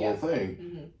world, the whole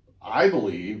thing. I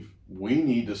believe we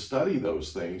need to study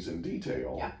those things in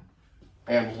detail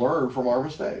and learn from our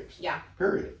mistakes. Yeah.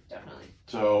 Period. Definitely.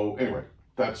 So anyway,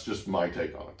 that's just my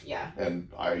take on it. Yeah. And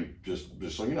I just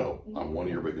so you know, I'm one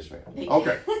of your biggest fans. Thank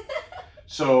okay.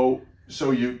 So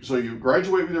you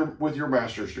graduate with your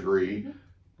master's degree.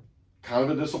 Kind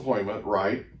of a disappointment,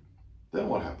 right? Then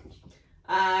what happens?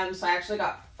 So I actually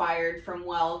got fired from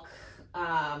Welk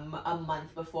a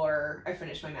month before I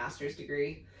finished my master's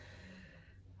degree.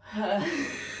 I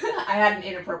had an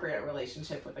inappropriate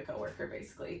relationship with a coworker,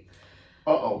 basically.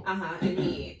 And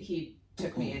he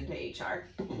took me into HR.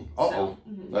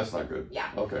 That's not good. Yeah.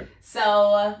 Okay.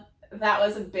 So that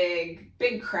was a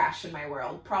big crash in my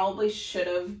world. Probably should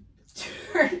have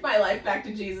turned my life back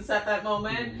to Jesus at that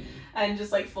moment and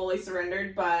just like fully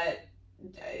surrendered, but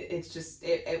it's just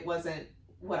it wasn't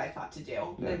what I thought to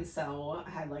do. And so I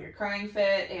had like a crying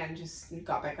fit and just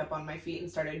got back up on my feet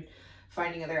and started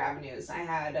finding other avenues. I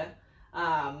had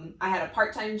a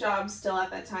part-time job still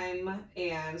at that time,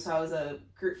 and so I was a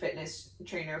group fitness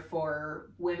trainer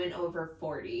for women over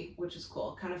 40, which is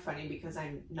cool. Kind of funny because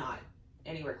I'm not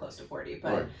anywhere close to 40,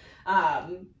 but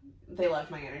they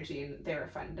loved my energy and they were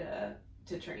fun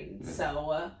to train.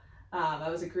 So I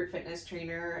was a group fitness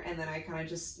trainer, and then I kind of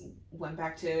just went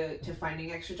back to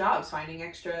finding extra jobs, finding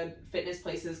extra fitness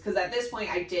places, because at this point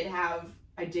I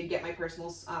did get my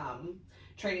personal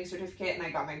training certificate, and I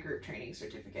got my group training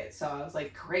certificate. So I was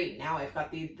like, great, now I've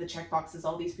got the check boxes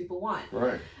all these people want.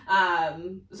 Right.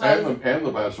 So and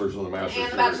the bachelor's and the master's.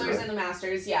 And the bachelor's and the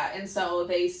master's, yeah. And so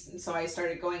I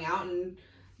started going out and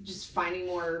just finding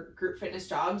more group fitness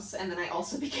jobs, and then I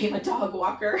also became a dog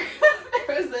walker.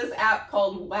 There was this app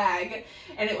called WAG,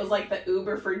 and it was like the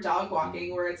Uber for dog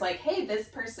walking, where it's like, hey, this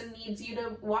person needs you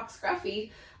to walk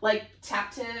Scruffy, like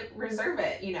tap to reserve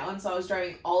it, you know. And so I was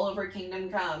driving all over Kingdom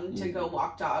Come to go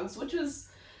walk dogs, which was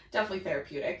definitely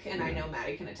therapeutic. And I know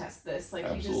Maddie can attest to this. Like,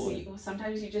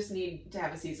 sometimes you just need to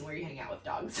have a season where you hang out with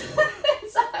dogs.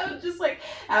 So I would just like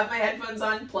have my headphones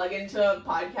on, plug into a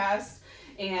podcast,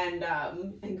 and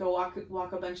go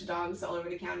walk a bunch of dogs all over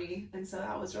the county. And so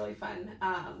that was really fun.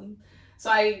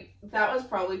 That was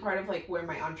probably part of like where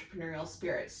my entrepreneurial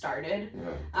spirit started.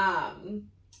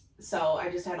 So I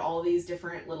just had all these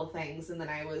different little things, and then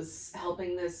I was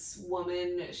helping this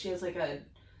woman. She has like a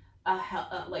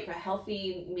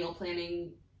healthy meal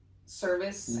planning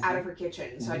service out of her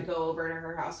kitchen. So I'd go over to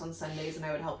her house on Sundays, and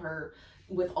I would help her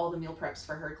with all the meal preps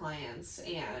for her clients,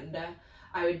 and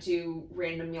I would do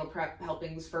random meal prep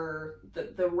helpings for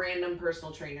the random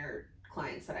personal trainer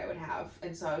clients that I would have.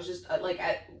 And so I was just like,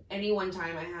 at any one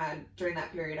time during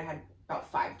that period, I had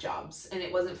about 5 jobs, and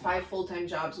it wasn't 5 full-time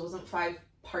jobs. It wasn't 5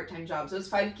 part-time jobs. It was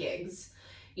 5 gigs,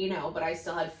 you know, but I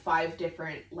still had 5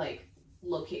 different like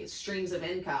streams of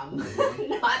income.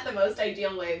 Not the most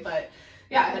ideal way, but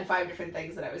yeah, I had 5 different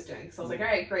things that I was doing. So I was like, all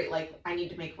right, great. Like, I need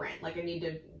to make rent. Like, I need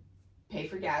to pay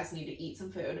for gas, need to eat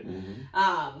some food.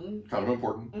 Kind of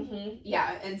important.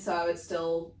 Yeah. And so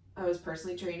I was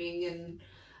personally training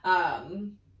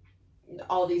and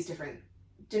all these different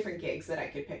gigs that I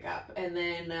could pick up. And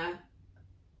then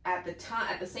at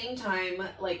the same time,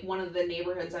 like one of the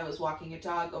neighborhoods I was walking a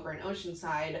dog over in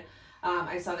Oceanside,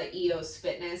 I saw that EOS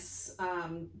Fitness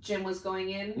gym was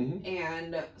going in,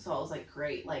 and so I was like,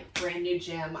 great, like brand new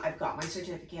gym, I've got my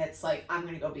certificates, like I'm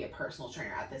gonna go be a personal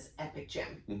trainer at this epic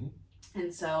gym.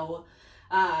 And so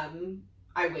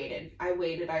I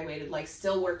waited, like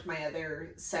still worked my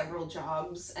other several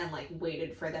jobs and like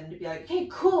waited for them to be like, hey,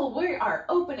 cool, we are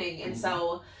opening. And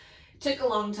so it took a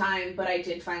long time, but I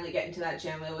did finally get into that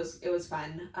gym. It was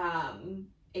fun.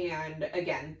 And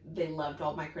again, they loved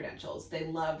all my credentials. They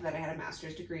loved that I had a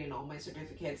master's degree and all my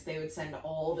certificates. They would send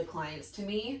all the clients to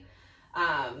me.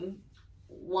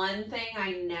 One thing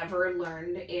I never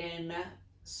learned in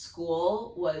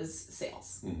school was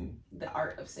sales, the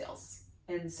art of sales.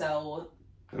 And so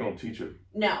they don't teach it.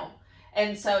 No.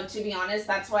 And so to be honest,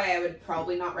 that's why I would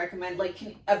probably not recommend, like,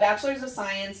 a bachelor's of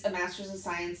science, a master's of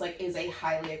science, like, is a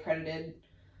highly accredited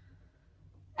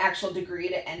actual degree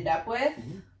to end up with.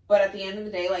 But at the end of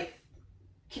the day, like,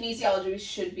 kinesiology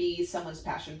should be someone's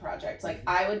passion project. Like,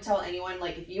 I would tell anyone,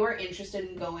 like, if you are interested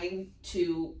in going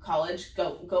to college,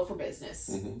 go for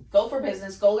business. Go for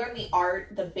business. Go learn the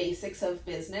art, the basics of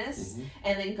business,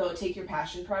 and then go take your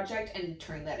passion project and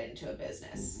turn that into a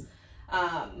business.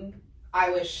 I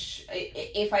wish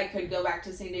if I could go back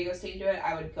to San Diego State and do it,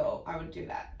 I would do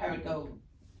that. I would go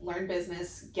learn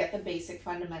business, get the basic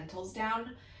fundamentals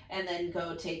down, and then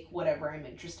go take whatever I'm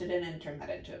interested in and turn that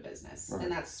into a business. Right.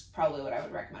 And that's probably what I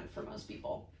would recommend for most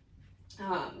people.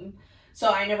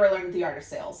 So I never learned the art of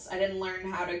sales. I didn't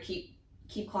learn how to keep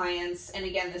clients. And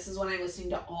again, this is when I'm listening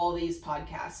to all these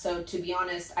podcasts. So to be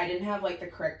honest, I didn't have like the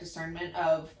correct discernment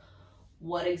of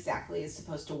what exactly is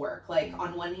supposed to work. Like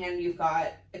on one hand, you've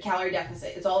got a calorie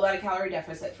deficit. It's all about a calorie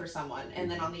deficit for someone.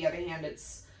 And then on the other hand,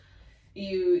 it's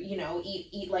you know,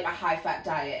 eat like a high fat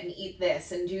diet and eat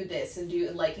this and do this and do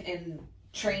like, and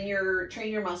train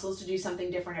your muscles to do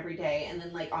something different every day. And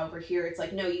then like over here, it's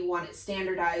like, no, you want it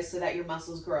standardized so that your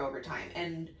muscles grow over time.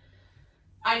 And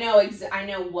I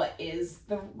know what is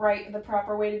the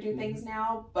proper way to do things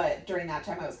now, but during that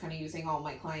time I was kind of using all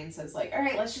my clients as like, all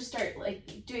right, let's just start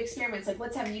like do experiments. Like,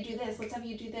 let's have you do this. Let's have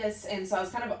you do this. And so I was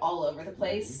kind of all over the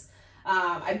place.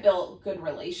 I built good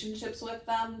relationships with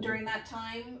them during that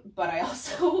time, but I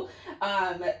also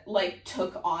like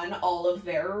took on all of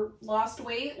their lost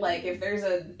weight. Like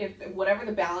if whatever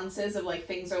the balance is of like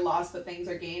things are lost but things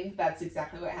are gained, that's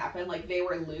exactly what happened. Like they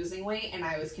were losing weight and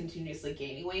I was continuously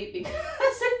gaining weight because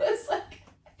it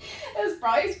was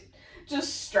probably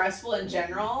just stressful in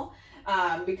general.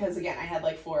 Because again, I had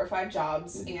like 4 or 5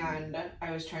 jobs and I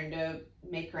was trying to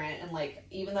make rent, and like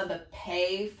even though the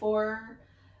pay for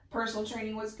personal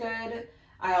training was good,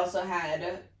 I also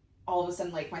had all of a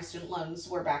sudden like my student loans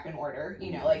were back in order,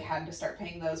 you know, like had to start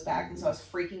paying those back. And so I was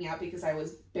freaking out because I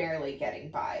was barely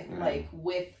getting by, like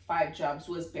with 5 jobs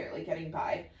was barely getting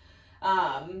by.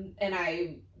 And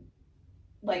I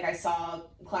saw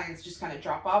clients just kind of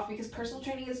drop off because personal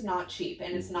training is not cheap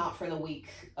and it's not for the weak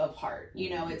of heart. You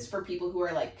know, it's for people who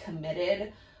are like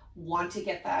committed, want to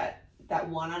get that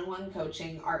one-on-one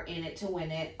coaching, are in it to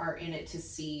win it, are in it to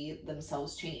see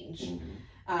themselves change.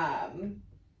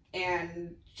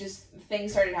 And just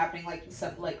things started happening, like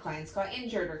some like clients got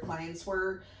injured or clients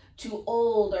were too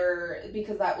old, or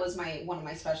because that was one of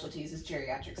my specialties is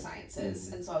geriatric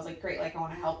sciences. And so I was like, great, like I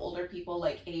want to help older people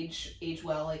like age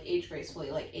well, like age gracefully,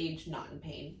 like age not in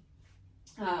pain.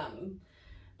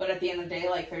 But at the end of the day,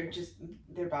 like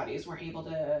their bodies weren't able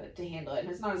to handle it. And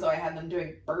it's not as though I had them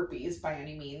doing burpees by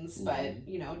any means, but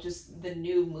you know, just the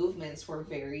new movements were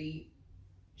very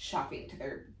shocking to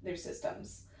their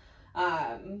systems.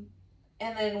 And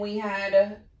then we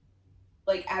had,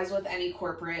 like, as with any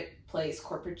corporate place,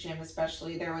 corporate gym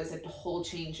especially, there was a whole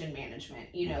change in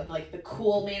management. You know, like the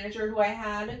cool manager who I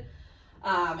had,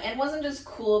 and wasn't just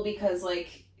cool because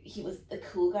like he was the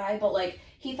cool guy, but like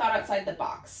he thought outside the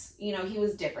box. You know, he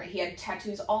was different. He had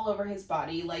tattoos all over his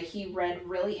body. Like he read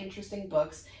really interesting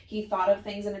books. He thought of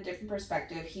things in a different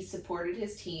perspective. He supported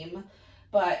his team.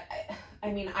 But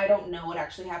I mean, I don't know what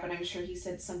actually happened. I'm sure he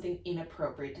said something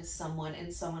inappropriate to someone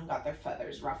and someone got their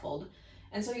feathers ruffled.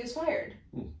 And so he was fired.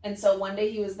 And so one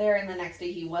day he was there and the next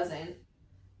day he wasn't.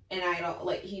 And I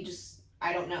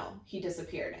don't know. He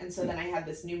disappeared. And so then I had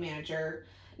this new manager.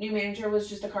 New manager was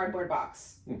just a cardboard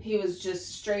box. He was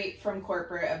just straight from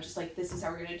corporate of just like, this is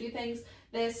how we're going to do things.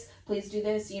 This, please do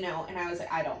this, you know. And I was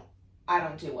like, I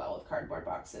don't do well with cardboard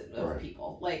boxes of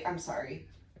people. Like, I'm sorry.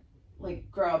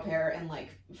 Like, grow a pair and like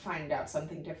find out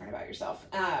something different about yourself.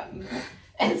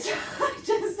 And so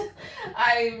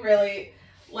I really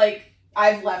like,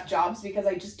 I've left jobs because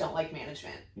I just don't like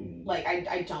management. Like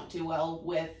I don't do well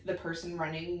with the person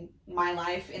running my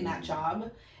life in that job.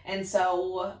 And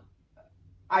so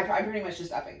I pretty much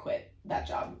just up and quit that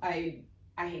job. I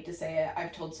hate to say it.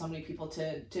 I've told so many people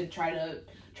to try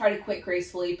to quit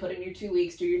gracefully, put in your 2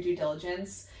 weeks, do your due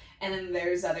diligence. And then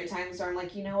there's other times where I'm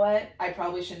like, you know what? I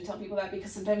probably shouldn't tell people that,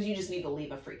 because sometimes you just need to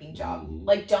leave a freaking job.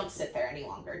 Like, don't sit there any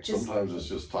longer. Sometimes it's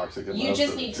just toxic enough. You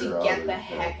just need to get the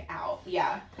heck out.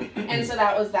 Yeah. And so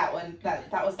that was that one.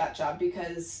 That was that job,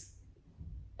 because,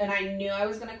 and I knew I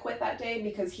was going to quit that day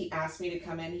because he asked me to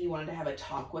come in. He wanted to have a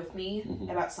talk with me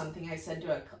about something I said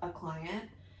to a client.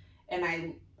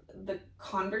 And the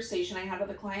conversation I had with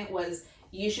the client was,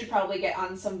 you should probably get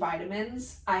on some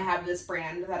vitamins. I have this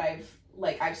brand that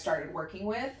I've started working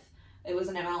with. It was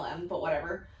an MLM, but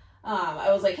whatever.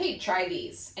 I was like, hey, try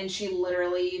these. And she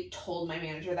literally told my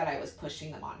manager that I was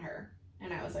pushing them on her.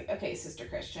 And I was like, okay, Sister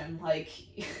Christian, like,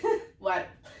 what?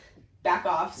 Back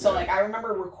off. So, like, I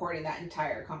remember recording that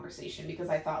entire conversation because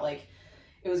I thought, like,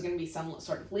 it was going to be some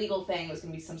sort of legal thing. It was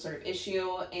going to be some sort of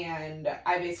issue. And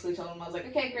I basically told him, I was like,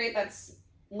 okay, great. That's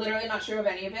literally not true of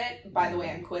any of it. By the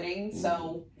way, I'm quitting.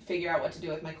 So figure out what to do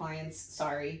with my clients.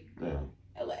 Sorry. Yeah.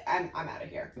 I'm out of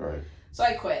here. Right. So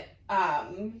I quit.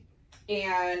 And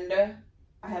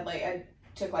I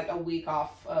took like a week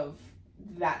off of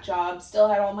that job. Still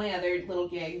had all my other little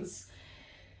gigs.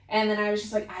 And then I was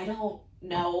just like, I don't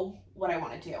know what I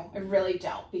want to do. I really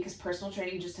don't, because personal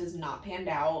training just has not panned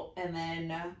out. And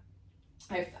then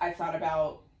I thought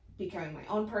about becoming my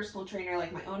own personal trainer,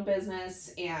 like my own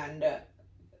business. And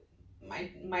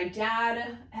my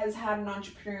dad has had an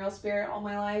entrepreneurial spirit all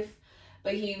my life,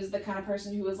 but he was the kind of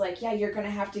person who was like, yeah, you're going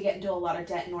to have to get into a lot of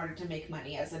debt in order to make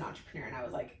money as an entrepreneur. And I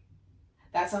was like,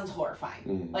 that sounds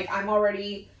horrifying. Like, I'm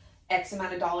already X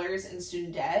amount of dollars in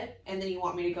student debt, and then you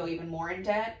want me to go even more in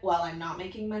debt while I'm not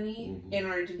making money in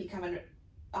order to become an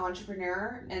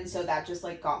entrepreneur. And so that just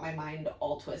like got my mind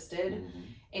all twisted.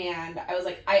 And I was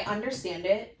like, I understand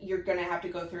it. You're going to have to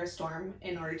go through a storm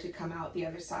in order to come out the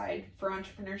other side for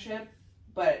entrepreneurship.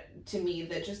 But to me,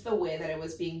 just the way that it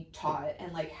was being taught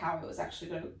and like how it was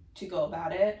actually going to go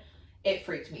about it, it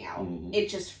freaked me out. It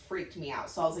just freaked me out.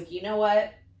 So I was like, you know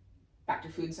what? Back to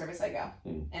food service I go.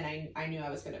 And I knew I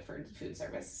was good at food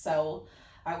service. So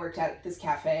I worked at this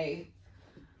cafe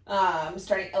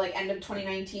starting like end of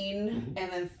 2019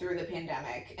 and then through the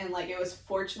pandemic. And like, it was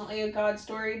fortunately a God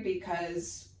story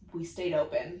because we stayed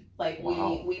open. Like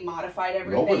we modified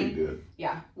everything. Nobody did.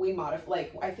 Yeah, we modified.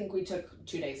 Like, I think we took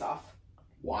 2 days off.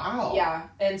 Wow. Yeah,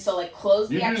 and so like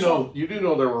closed the actual... You do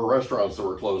know there were restaurants that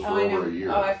were closed for over a year.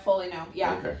 Oh, I fully know.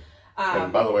 Yeah. Okay.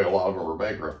 And by the way, a lot of them are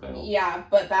bankrupt now. Yeah,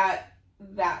 but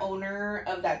that owner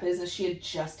of that business, she had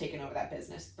just taken over that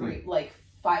business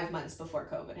 5 months before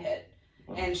COVID hit.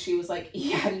 And she was like,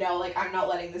 yeah, no, like, I'm not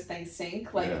letting this thing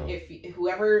sink. Like, if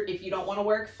you don't want to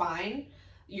work, fine.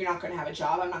 You're not going to have a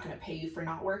job. I'm not going to pay you for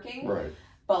not working. Right.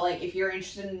 But, like, if you're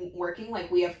interested in working, like,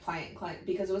 we have client,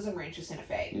 because it was in Rancho Santa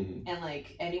Fe. And,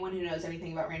 like, anyone who knows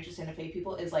anything about Rancho Santa Fe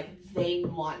people is, like, they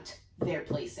want their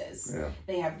places. Yeah.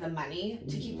 They have the money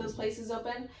to keep those places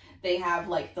open. They have,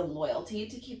 like, the loyalty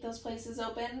to keep those places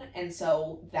open. And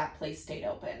so that place stayed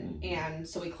open. And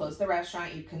so we closed the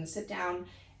restaurant. You couldn't sit down.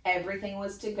 Everything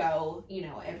was to go. You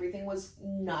know, everything was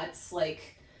nuts.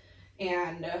 Like,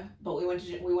 and, but we went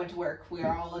to work. We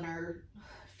were all in our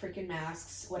freaking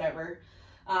masks, whatever.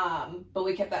 But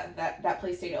we kept that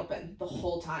place stayed open the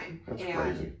whole time. That's and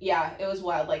crazy. Yeah, it was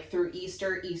wild. Like through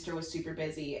Easter was super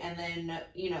busy. And then,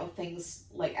 you know, things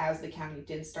like as the county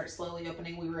did start slowly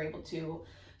opening, we were able to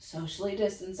socially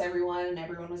distance everyone, and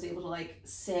everyone was able to like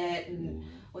sit and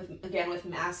with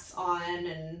masks on,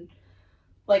 and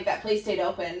like that place stayed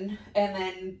open. And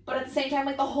then, but at the same time,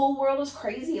 like the whole world was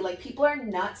crazy. Like people are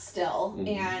nuts still,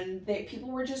 and people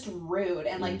were just rude,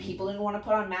 and like people didn't want to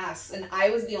put on masks. And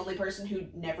I was the only person who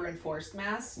never enforced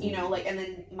masks, you know, like, and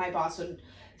then my boss would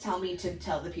tell me to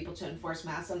tell the people to enforce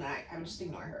masks, and I would just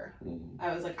ignore her.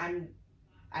 I was like,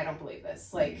 I don't believe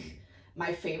this. Like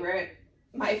my favorite,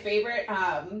 like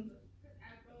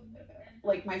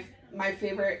my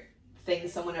favorite thing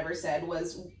someone ever said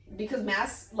was, because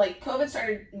masks, like COVID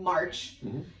started March,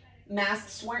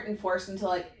 masks weren't enforced until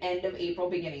like end of April,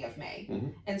 beginning of May.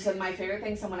 And so my favorite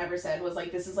thing someone ever said was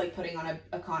like, this is like putting on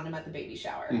a condom at the baby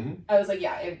shower. I was like,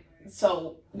 yeah.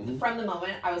 So from the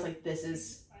moment I was like, this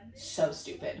is so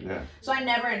stupid. Yeah. So I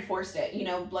never enforced it, you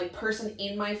know, like person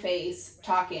in my face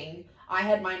talking. I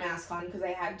had my mask on because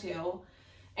I had to.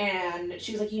 And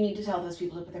she was like, you need to tell those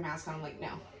people to put their mask on. I'm like, no,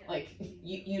 like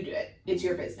you do it. It's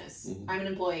your business. I'm an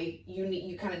employee.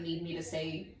 You kind of need me to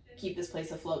say, keep this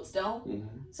place afloat still.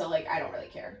 So like, I don't really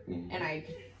care. And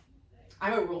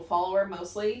I'm a rule follower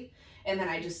mostly. And then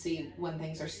I just see when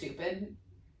things are stupid,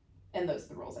 and those are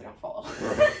the rules I don't follow.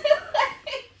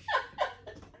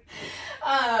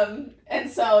 And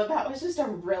so that was just a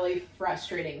really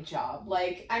frustrating job.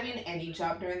 Like, I mean, any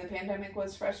job during the pandemic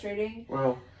was frustrating.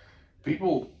 Well,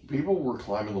 people were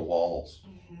climbing the walls.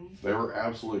 They were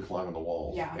absolutely climbing the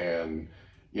walls. Yeah. And,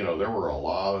 you know, there were a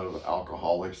lot of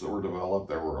alcoholics that were developed.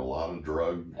 There were a lot of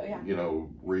drug, you know,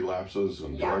 relapses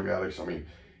and drug addicts. I mean,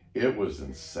 it was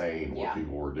insane what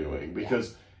people were doing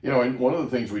because, you know, and one of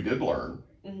the things we did learn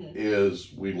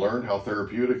is we learned how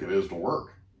therapeutic it is to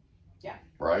work. Yeah.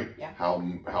 Right? Yeah.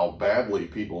 How badly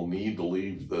people need to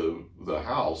leave the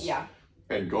house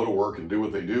and go to work and do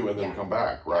what they do and then come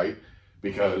back, right?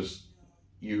 Because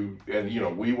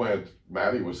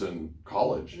Maddie was in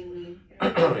college in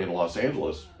Los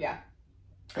Angeles. Yeah.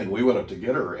 And we went up to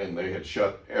get her and they had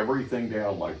shut everything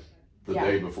down like the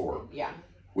day before. Yeah.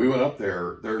 We went up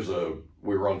there,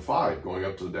 we were on 5 going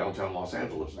up to downtown Los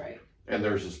Angeles. Right. And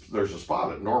there's a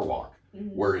spot at Norwalk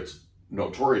where it's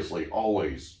notoriously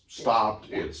always stopped.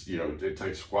 It's, you know, it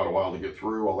takes quite a while to get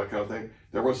through, all that kind of thing.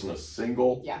 There wasn't a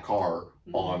single car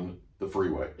on the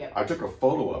freeway. Yep. I took a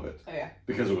photo of it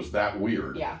because it was that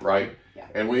weird, right? Yeah.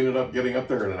 And we ended up getting up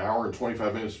there in an hour and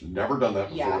 25 minutes. Never done that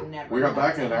before. Yeah, never. We got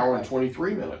back in an hour and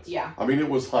 23 minutes. Yeah. I mean, it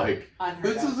was like,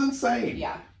 this is insane.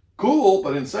 Yeah. Cool,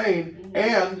 but insane.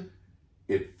 And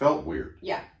it felt weird.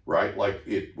 Yeah. Right? Like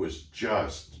it was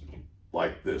just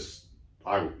like this,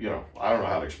 I don't know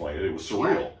how to explain it. It was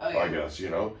surreal, I guess, you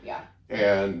know? Yeah.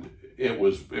 And it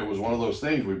was one of those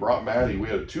things. We brought Maddie, we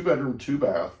had a 2-bedroom,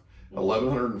 2-bath,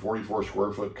 1,144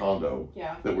 square foot condo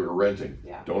that we were renting.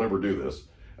 Yeah. Don't ever do this.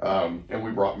 And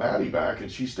we brought Maddie back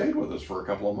and she stayed with us for a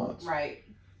couple of months. Right.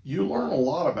 You learn a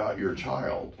lot about your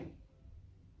child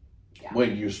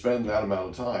when you spend that amount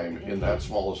of time in that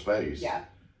small space. Yeah.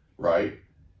 Right.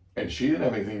 And she didn't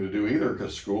have anything to do either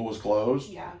because school was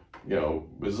closed. Yeah. You know,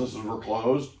 businesses were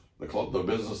closed. The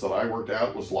business that I worked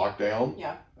at was locked down.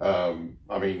 Yeah.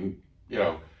 I mean, you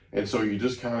know, and so you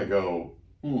just kind of go,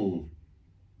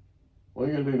 what are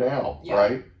you going to do now? Yeah.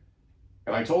 Right?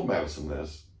 And I told Madison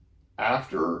this.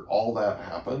 After all that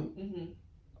happened,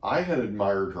 I had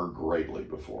admired her greatly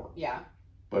before. Yeah.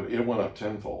 But it went up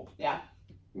tenfold. Yeah.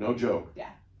 No joke. Yeah.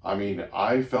 I mean,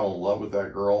 I fell in love with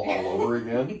that girl all over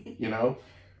again, you know?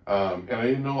 And I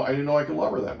didn't know I could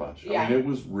love her that much. Yeah. I mean, it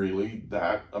was really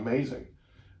that amazing.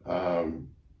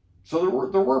 So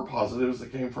there were positives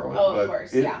that came from it, but of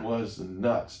course, it was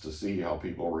nuts to see how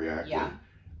people reacted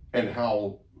and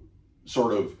how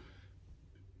sort of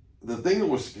the thing that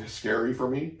was scary for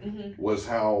me was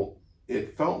how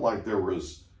it felt like there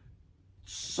was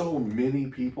so many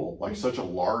people, like such a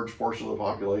large portion of the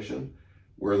population,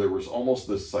 where there was almost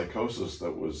this psychosis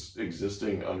that was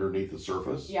existing underneath the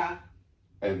surface. Yeah.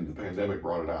 And the pandemic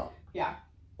brought it out. Yeah.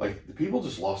 Like the people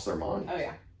just lost their minds. Oh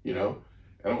yeah. You know?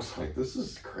 And I was like, this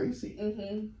is crazy.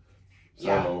 Mm-hmm.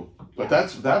 So, but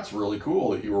that's really cool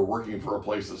that you were working for a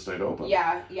place that stayed open.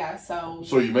 Yeah, yeah. So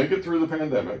you make it through the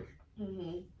pandemic.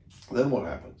 Mm-hmm. Then what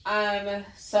happens?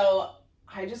 So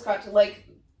I just got to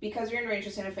because you're in Rancho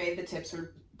Santa Fe, the tips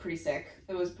were pretty sick.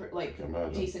 It was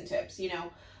decent tips, you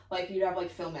know. Like you'd have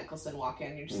Phil Mickelson walk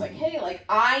in, you're just like, hey,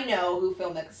 I know who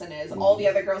Phil Mickelson is. All the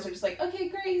other girls are just like, okay,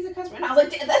 great, he's a customer. And I was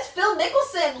like, that's Phil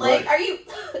Mickelson. Like, are you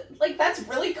that's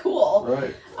really cool.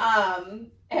 Right.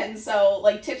 And so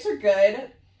tips are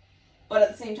good, but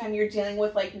at the same time you're dealing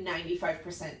with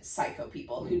 95% psycho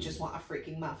people who just want a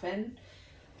freaking muffin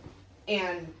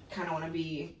and kind of want to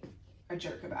be a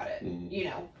jerk about it, you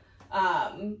know.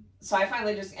 So I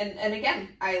finally just and again,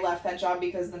 I left that job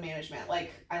because of the management.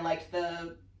 I liked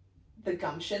the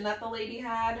gumption that the lady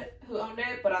had who owned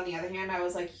it, but on the other hand, I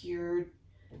was like, you're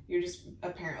just a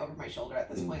parent over my shoulder at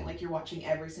this point. You're watching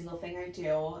every single thing I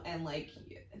do, and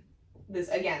this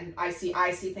again, I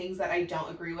see things that I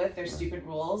don't agree with. They're stupid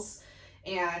rules,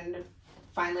 and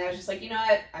finally I was just like, you know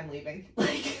what, I'm leaving.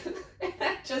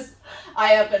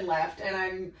 I up and left,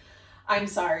 and I'm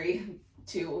sorry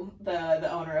to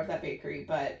the owner of that bakery,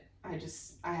 but I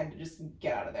had to just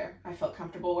get out of there. I felt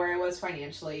comfortable where I was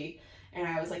financially, and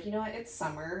I was like, you know what, it's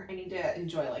summer. I need to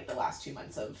enjoy the last 2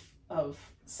 months of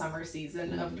summer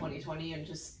season of 2020 and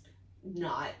just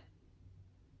not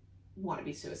want to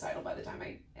be suicidal by the time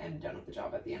I am done with the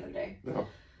job at the end of the day. Yeah.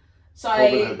 So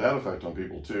it had that effect on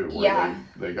people too, where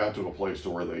they got to a place to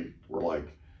where they were like,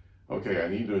 okay, I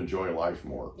need to enjoy life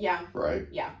more. Yeah. Right?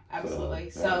 Yeah, absolutely.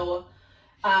 So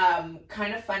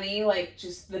kind of funny,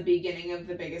 just the beginning of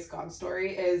the biggest God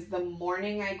story is the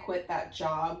morning I quit that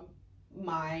job,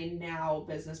 my now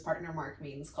business partner, Mark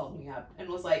Means, called me up and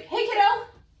was like, hey kiddo,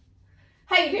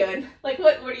 how you doing? What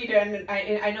are you doing?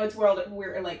 I know it's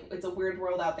it's a weird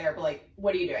world out there, but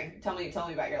what are you doing? Tell me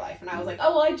about your life. And I was like,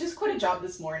 oh, well, I just quit a job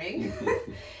this morning.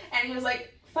 And he was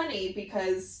like, funny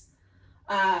because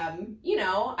you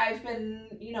know, I've been,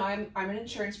 you know, I'm an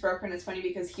insurance broker, and it's funny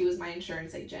because he was my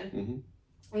insurance agent.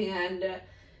 And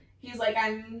he's like,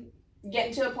 I'm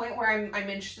getting to a point where I'm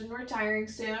interested in retiring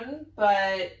soon,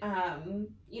 but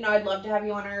you know, I'd love to have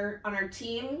you on our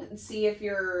team and see if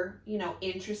you're, you know,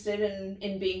 interested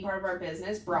in being part of our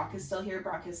business. Brock is still here.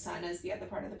 Brock, his son, is the other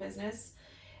part of the business.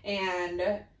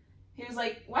 And he was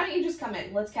like, why don't you just come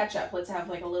in? Let's catch up. Let's have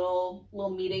like a little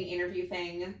meeting interview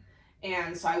thing.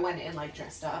 And so I went in like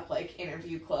dressed up, like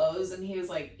interview clothes, and he was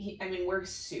like, I mean, we're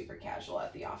super casual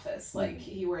at the office. Like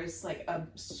he wears like a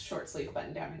short sleeve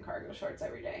button down and cargo shorts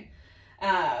every day.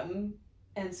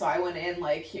 And so I went in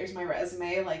like, here's my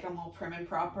resume, like I'm all prim and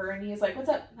proper, and he's like, what's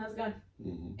up? How's it going?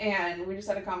 Mm-hmm. And we just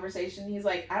had a conversation. He's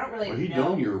like, I don't really know. He'd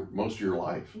known most of your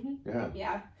life. Mm-hmm.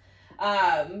 Yeah.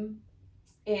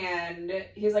 And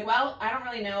he's like, well, I don't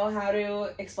really know how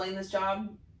to explain this job,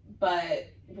 but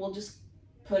we'll just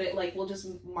we'll just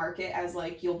mark it as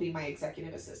like, you'll be my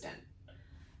executive assistant.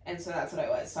 And so that's what I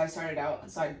was. So I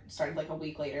started like a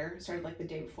week later, started like the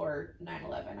day before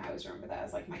 9/11. I always remember that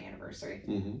as like my anniversary.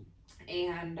 Mm-hmm.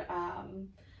 And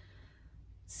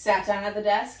sat down at the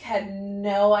desk, had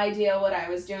no idea what I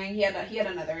was doing. He had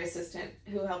another assistant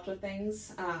who helped with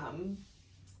things.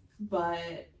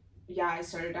 But yeah, I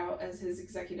started out as his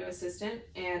executive assistant,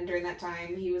 and during that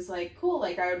time he was like, cool,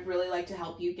 like I would really like to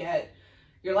help you get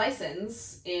your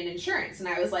license in insurance. And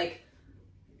I was like,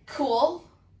 cool,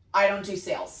 I don't do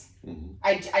sales. Mm-hmm.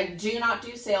 I do not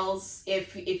do sales.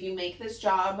 If you make this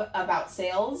job about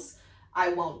sales,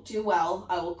 I won't do well.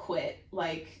 I will quit.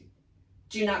 Like,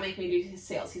 do not make me do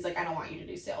sales. He's like, I don't want you to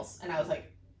do sales. And I was like,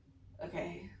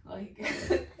 okay,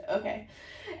 like, okay.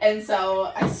 And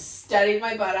so I studied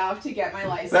my butt off to get my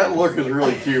license. That look is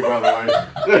really cute, by the way.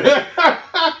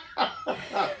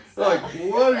 Like,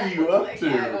 what are you up to?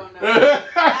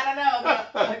 I don't know,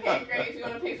 but okay, great. If you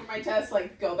want to pay for my test,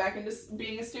 like, go back into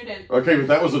being a student. Okay, but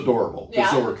that was adorable. Yeah.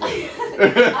 So we're clear.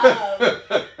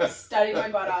 Studied my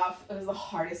butt off. It was the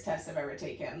hardest test I've ever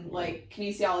taken. Like,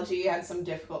 kinesiology had some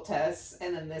difficult tests,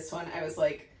 and then this one, I was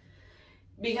like,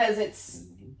 because it's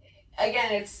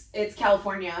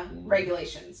California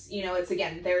regulations. You know,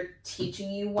 they're teaching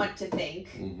you what to think.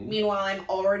 Mm-hmm. Meanwhile, I'm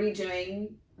already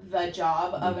doing the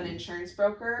job of an insurance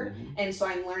broker, and so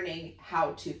I'm learning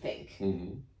how to think.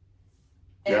 Mm-hmm.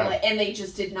 And they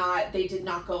just did not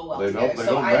go well together.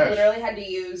 So I literally had to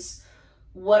use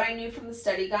what I knew from the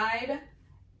study guide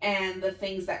and the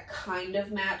things that kind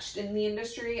of matched in the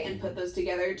industry and put those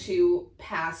together to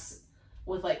pass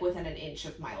with like within an inch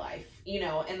of my life, you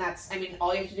know. And that's, I mean,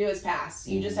 all you have to do is pass.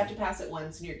 You just have to pass it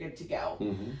once and you're good to go.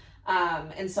 Mm-hmm.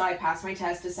 And so I passed my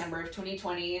test December of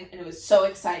 2020, and it was so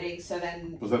exciting. So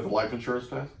then... Was that the life insurance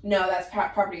test? No, that's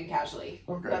property and casualty.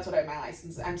 Okay. That's what I have my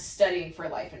license. I'm studying for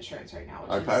life insurance right now.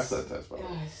 I passed that test, by the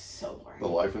way. It's so boring. The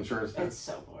life insurance test? It's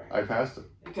so boring. I passed it.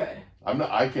 Good.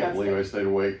 I can't believe I stayed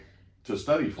awake to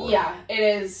study for it. Yeah, it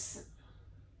is.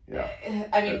 Yeah.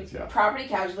 I mean, property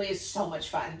casualty is so much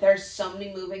fun. There's so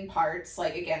many moving parts.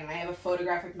 Like, again, I have a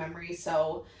photographic memory,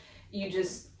 so you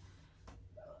just...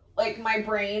 Like, my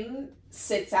brain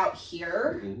sits out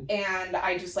here, and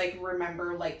I just, like,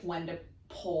 remember, like, when to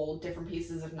pull different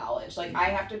pieces of knowledge. Like, I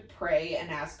have to pray and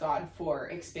ask God for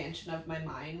expansion of my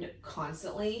mind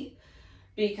constantly,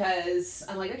 because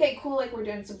I'm like, okay, cool, like, we're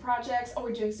doing some projects. Oh,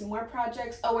 we're doing some more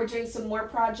projects. Oh, we're doing some more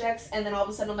projects. And then all of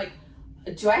a sudden, I'm like,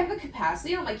 do I have the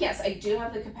capacity? And I'm like, yes, I do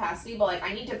have the capacity, but, like,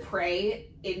 I need to pray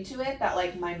into it that,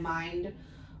 like, my mind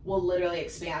will literally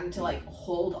expand to, like,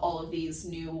 hold all of these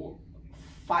new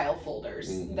file folders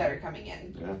that are coming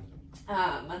in.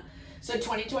 Yeah. So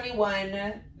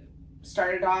 2021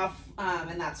 started off,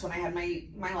 and that's when I had my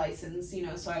license, you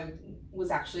know, so I was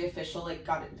actually official, like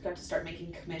got to start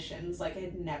making commissions. Like, I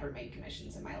had never made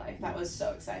commissions in my life. That was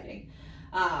so exciting.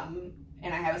 And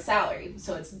I have a salary,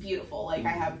 so it's beautiful. Like, I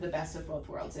have the best of both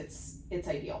worlds. It's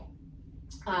ideal.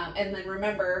 And then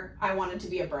remember, I wanted to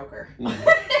be a broker.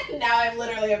 Now I'm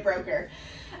literally a broker.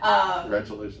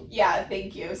 Congratulations. Yeah,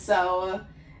 thank you. So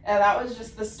that was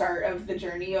just the start of the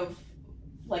journey of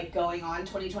like going on.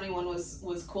 2021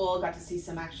 was cool. Got to see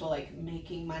some actual like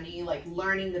making money, like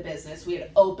learning the business. We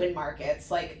had open markets.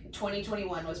 Like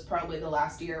 2021 was probably the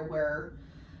last year where,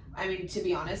 I mean, to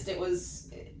be honest, it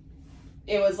was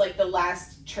like the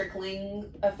last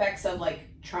trickling effects of like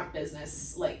Trump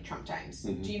business, like Trump times.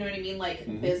 Do you know what I mean?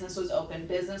 Like business was open,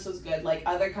 business was good. Like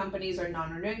other companies are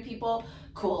non-renewing people.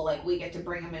 Cool. Like we get to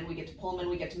bring them in, we get to pull them in,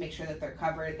 we get to make sure that they're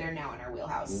covered. They're now in our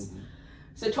wheelhouse.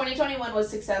 So 2021 was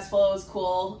successful. It was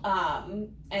cool.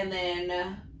 And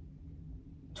then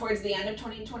towards the end of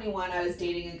 2021, I was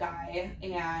dating a guy,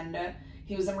 and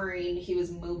he was a Marine. He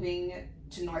was moving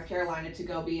to North Carolina to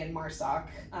go be in MARSOC,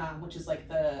 which is like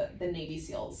the Navy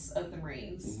SEALs of the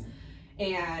Marines.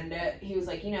 And he was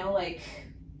like, you know, like,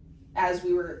 as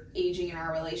we were aging in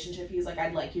our relationship, he was like,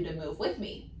 I'd like you to move with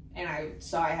me. And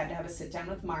so I had to have a sit down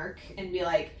with Mark and be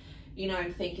like, you know,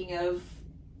 I'm thinking of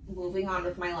moving on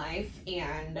with my life,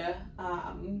 and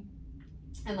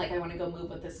like, I want to go move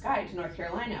with this guy to North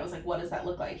Carolina. I was like, what does that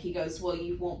look like? He goes, well,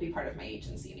 you won't be part of my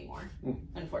agency anymore,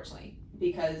 unfortunately,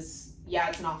 because yeah,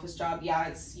 it's an office job.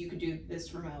 Yeah, you could do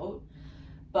this remote,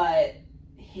 but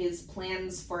his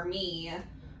plans for me,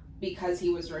 because he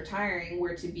was retiring,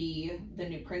 were to be the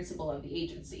new principal of the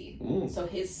agency. So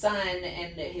his son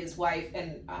and his wife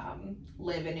and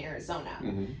live in Arizona,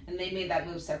 and they made that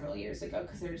move several years ago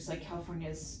because they're just like,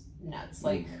 California's nuts.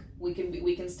 Like, we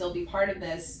can still be part of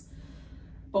this,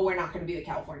 but we're not going to be the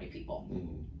California people.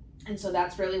 And so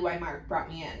that's really why Mark brought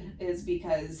me in, is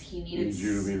because he needed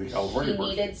you to be the California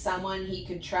person. Needed someone he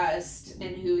could trust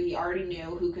and who he already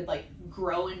knew, who could like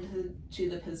grow into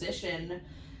the position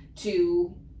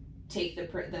to take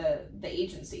the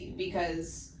agency,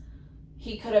 because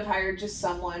he could have hired just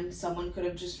someone could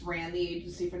have just ran the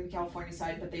agency from the California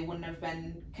side, but they wouldn't have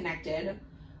been connected,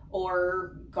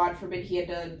 or God forbid he had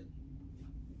to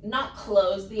not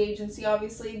close the agency,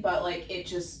 obviously, but like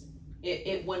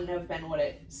it wouldn't have been what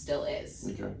it still is.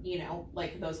 Okay. You know,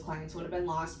 like those clients would have been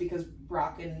lost because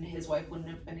Brock and his wife wouldn't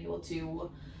have been able to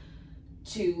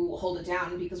hold it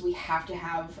down, because we have to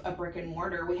have a brick and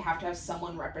mortar. We have to have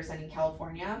someone representing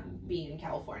California, being in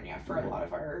California for a lot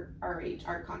of our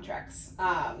contracts.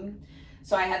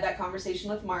 So I had that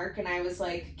conversation with Mark, and I was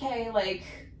like, okay, like,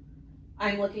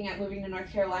 I'm looking at moving to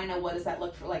North Carolina. What does that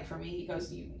look like for me? He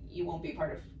goes, you won't be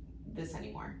part of this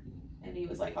anymore. And he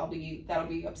was like, that'll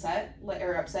be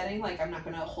upsetting. Like, I'm not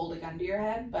going to hold a gun to your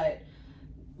head, but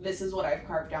this is what I've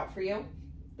carved out for you.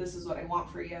 This is what I want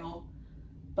for you.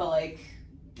 But like,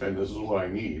 and this is what I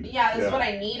need. Yeah, this is what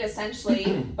I need,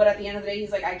 essentially. But at the end of the day,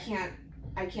 he's like, I can't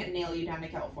nail you down to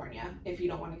California if you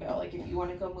don't want to go. Like, if you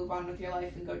want to go move on with your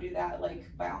life and go do that, like,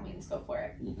 by all means, go for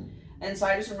it. And so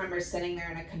I just remember sitting there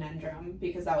in a conundrum,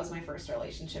 because that was my first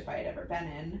relationship I had ever been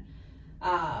in.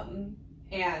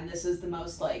 And this is the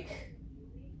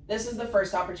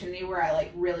first opportunity where I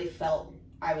like really felt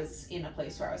I was in a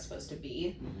place where I was supposed to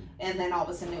be. And then all of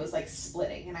a sudden it was like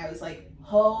splitting, and I was like,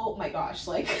 oh my gosh,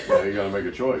 like, yeah, you gotta make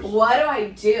a choice. What do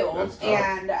I do? That's tough.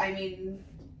 And I mean,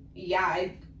 yeah,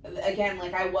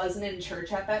 I wasn't in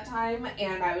church at that time,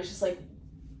 and I was just like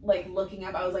looking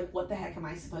up, I was like, what the heck am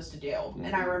I supposed to do?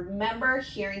 And I remember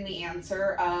hearing the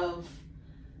answer will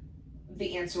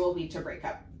be to break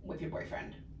up with your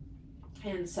boyfriend.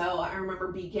 And so I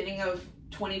remember beginning of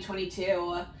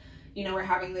 2022, you know, we're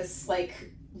having this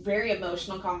like very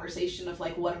emotional conversation of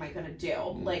like, what am I going to do?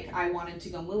 Like, I wanted to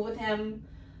go move with him.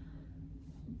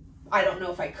 I don't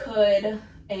know if I could.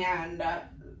 And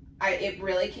it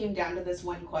really came down to this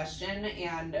one question.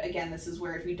 And again, this is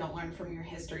where if you don't learn from your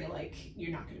history, like,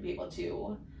 you're not going to be able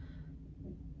to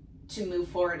move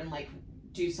forward and like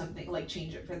do something, like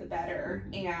change it for the better.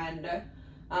 And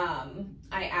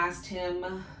I asked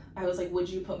him, I was like, would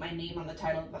you put my name on the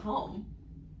title of the home?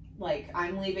 Like,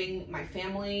 I'm leaving my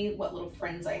family, what little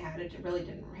friends I had. I really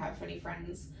didn't have any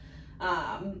friends.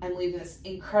 I'm leaving this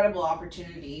incredible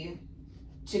opportunity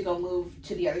to go move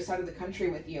to the other side of the country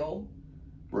with you.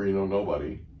 Where you know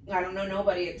nobody. I don't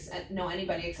know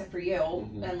anybody except for you.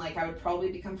 And like, I would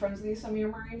probably become friends with you, some of your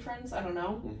Marine friends. I don't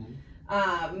know.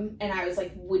 And I was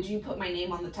like, would you put my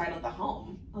name on the title of the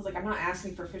home? I was like, I'm not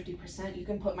asking for 50%. You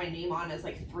can put my name on as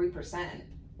like 3%.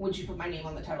 Would you put my name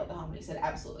on the title of the home? And he said,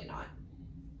 absolutely not.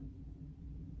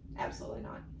 Absolutely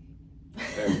not.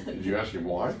 And did you ask him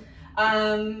why?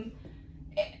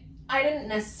 I didn't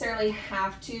necessarily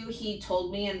have to. He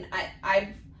told me, and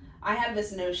I have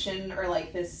this notion, or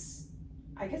like this,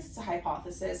 I guess it's a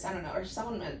hypothesis, I don't know, or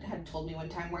someone had told me one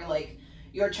time where like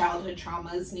your childhood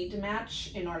traumas need to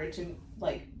match in order to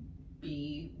like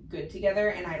be good together.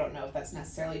 And I don't know if that's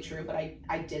necessarily true, but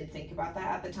I did think about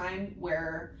that at the time,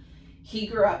 where he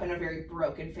grew up in a very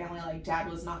broken family. Like, dad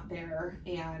was not there,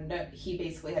 and he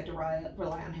basically had to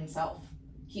rely on himself.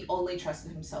 He only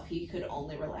trusted himself. He could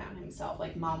only rely on himself.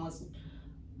 Like, mom was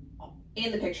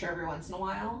in the picture every once in a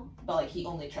while, but like, he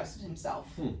only trusted himself.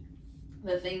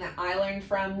 The thing that I learned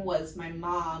from was my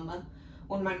mom.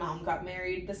 When my mom got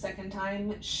married the second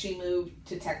time, she moved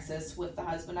to Texas with the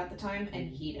husband at the time, and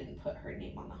he didn't put her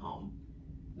name on the home.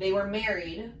 They were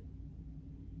married,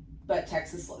 but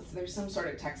there's some sort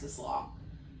of Texas law,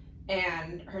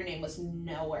 and her name was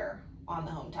nowhere on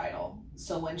the home title.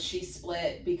 So when she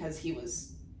split, because he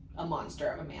was a monster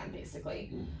of a man,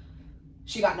 basically,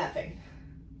 she got nothing,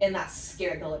 and that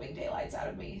scared the living daylights out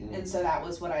of me. And so that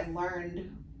was what I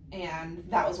learned, and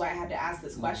that was why I had to ask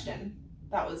this question.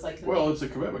 That was like it's a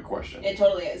commitment question. It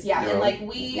totally is. Yeah. And like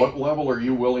what level are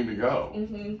you willing to go?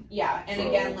 Mm-hmm. Yeah. And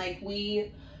again, like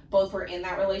we both were in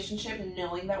that relationship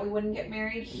knowing that we wouldn't get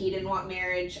married. He didn't want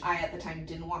marriage. I at the time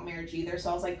didn't want marriage either. So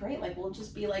I was like, great, like we'll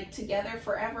just be like together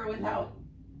forever without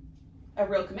a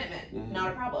real commitment.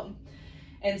 Not a problem.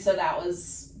 And so that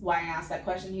was why I asked that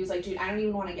question. He was like, dude, I don't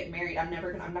even want to get married. I'm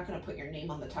not gonna put your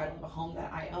name on the title of a home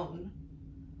that I own.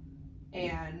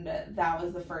 And that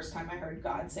was the first time I heard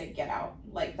God say, get out.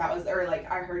 Like that was, or like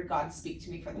I heard God speak to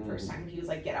me for the first time. He was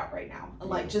like, get out right now. And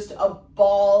like just a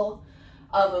ball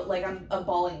of like a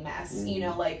bawling mess, you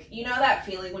know, like, you know, that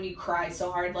feeling when you cry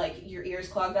so hard, like your ears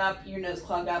clog up, your nose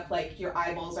clog up, like your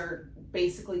eyeballs are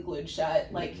basically glued shut.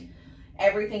 Like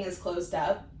everything is closed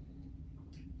up.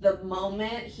 The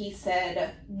moment he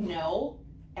said no,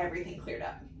 everything cleared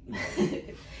up.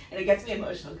 And it gets me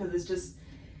emotional because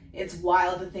it's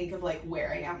wild to think of like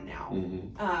where I am now.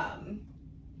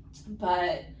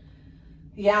 But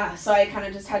yeah, so I kind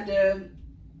of just had to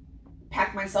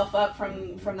pack myself up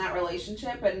from that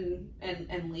relationship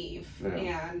and leave.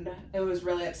 And it was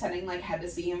really upsetting. Like had to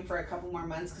see him for a couple more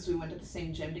months because we went to the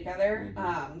same gym together.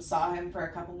 Saw him for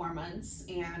a couple more months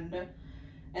and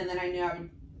then I knew I would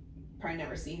probably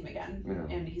never see him again.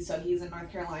 And he's in North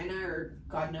Carolina or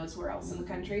God knows where else in the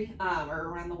country or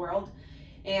around the world.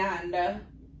 And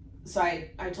so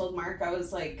I told Mark, I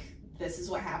was like, this is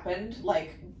what happened,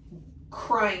 like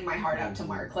crying my heart out to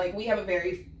Mark. Like we have a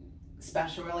very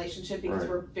special relationship because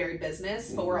we're very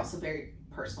business, but we're also very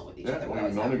personal with each other. Well,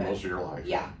 you've known him most of your life.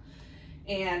 Yeah.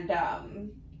 And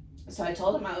so I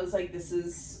told him, I was like, this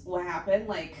is what happened.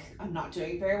 Like I'm not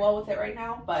doing very well with it right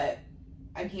now, but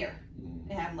I'm here.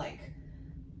 And like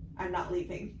I'm not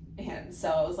leaving. And so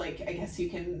I was like, I guess you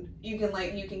can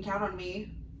count on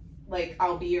me. Like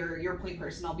I'll be your point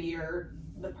person. I'll be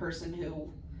the person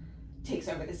who takes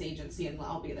over this agency and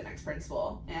I'll be the next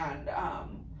principal. And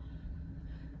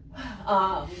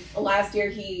last year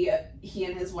he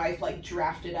and his wife like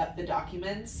drafted up the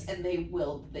documents and they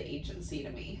willed the agency to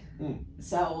me.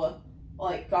 So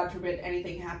like God forbid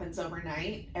anything happens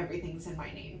overnight, everything's in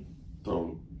my name.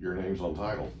 So your name's on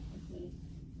title.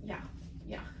 Yeah.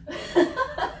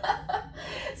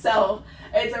 So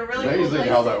it's a really amazing cool place.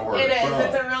 How that works. It is.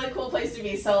 It's a really cool place to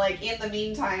be. So like in the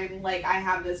meantime, like I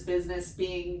have this business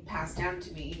being passed down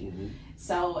to me.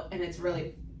 So and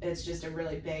it's just a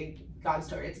really big God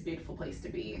story. It's a beautiful place to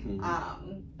be.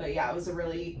 But yeah, it was a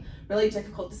really, really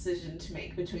difficult decision to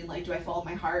make between like, do I follow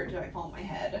my heart? Do I follow my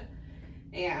head?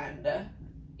 And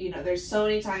you know, there's so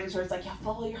many times where it's like, yeah,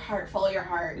 follow your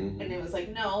heart. And it was like,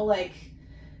 no, like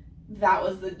that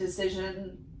was the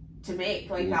decision to make.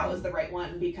 Like that was the right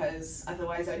one because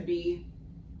otherwise I'd be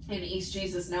in East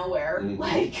Jesus nowhere.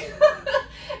 Like,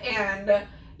 and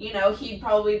you know, he'd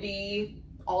probably be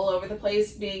all over the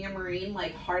place being a Marine,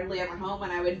 like hardly ever home,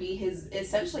 and I would be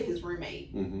essentially his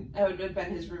roommate. I would have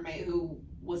been his roommate who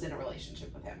was in a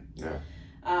relationship with him.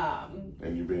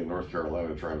 And you'd be in North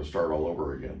Carolina trying to start all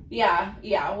over again.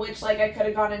 Yeah, which like I could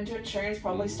have gone into insurance,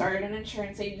 probably started an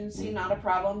insurance agency, not a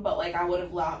problem, but like I would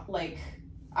have like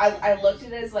I looked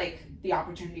at it as like the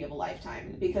opportunity of a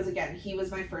lifetime because again, he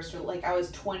was my first, like I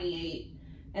was 28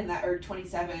 or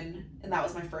 27 and that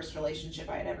was my first relationship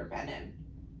I had ever been in.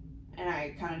 And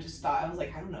I kind of just thought, I was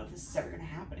like, I don't know if this is ever going to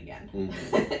happen again.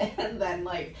 And then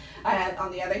like I had,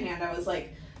 on the other hand, I was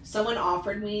like, someone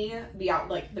offered me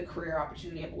the career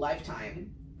opportunity of a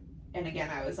lifetime. And again,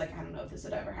 I was like, I don't know if this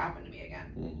would ever happen to me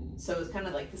again. So it was kind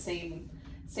of like the same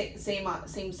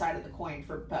side of the coin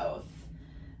for both.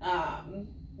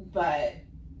 But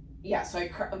yeah, so I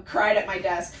cried at my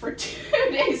desk for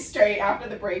 2 days straight after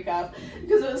the breakup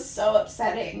because it was so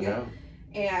upsetting.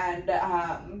 And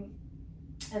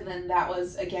then that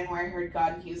was again where I heard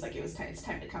God, and he was like, it's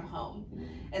time to come home.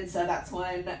 And so that's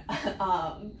when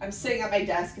I'm sitting at my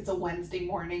desk, it's a Wednesday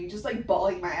morning, just like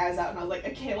bawling my eyes out, and I was like,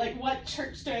 okay, like what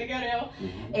church do I go to?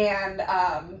 And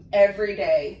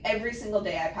every single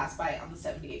day I pass by on the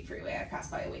 78 freeway, I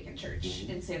pass by Awaken Church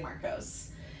in San Marcos.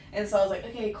 And so I was like,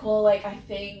 okay, cool, like I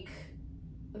think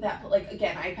that, like,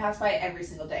 again, I pass by it every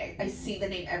single day. I see the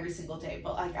name every single day,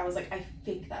 but like I was like, I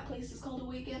think that place is called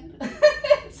Awaken.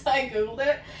 So I Googled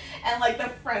it, and like the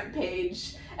front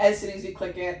page, as soon as you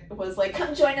click it, was like,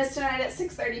 come join us tonight at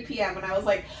 6:30 p.m. And I was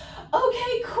like,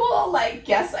 okay, cool, like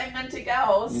guess I'm meant to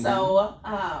go. So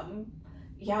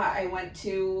yeah, I went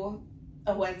to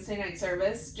a Wednesday night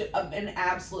service, an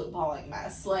absolute bawling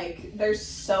mess. Like they're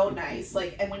so nice,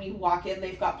 like, and when you walk in,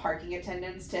 they've got parking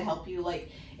attendants to help you, like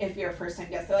if you're a first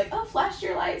time guest, they're like, oh, flash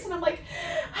your lights, and I'm like,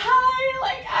 hi,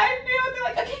 like I'm new, and they're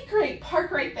like, okay, great, park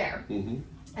right there.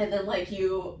 And then like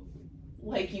you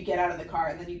like you get out of the car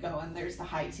and then you go and there's the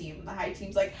high team. And the high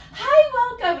team's like, hi,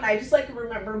 welcome. And I just like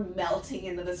remember melting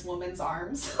into this woman's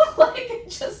arms, like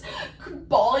just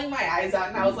bawling my eyes out.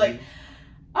 And I was like,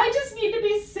 I just need to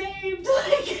be saved.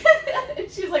 Like,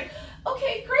 and she was like,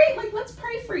 okay, great. Like, let's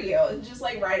pray for you. And just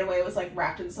like right away was like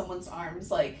wrapped in someone's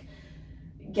arms, like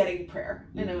getting prayer.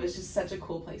 And it was just such a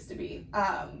cool place to be.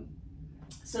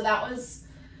 So that was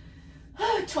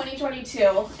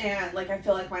 2022, and like I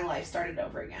feel like my life started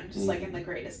over again, just like in the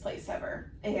greatest place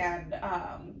ever. And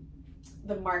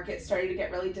the market started to get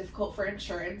really difficult for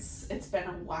insurance. It's been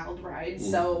a wild ride.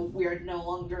 So we're no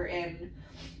longer in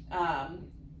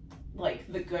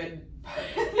like the good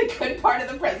part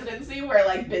of the presidency where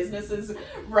like business is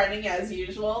running as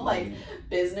usual. Like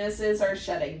businesses are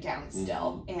shutting down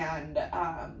still, and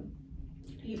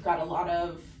you've got a lot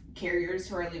of carriers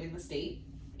who are leaving the state.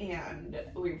 And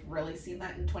we've really seen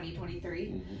that in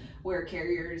 2023, where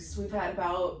carriers, we've had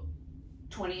about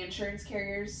 20 insurance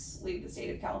carriers leave the state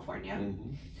of California.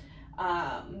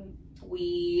 My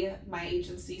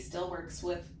agency still works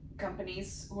with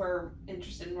companies who are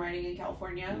interested in writing in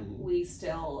California. We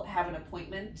still have an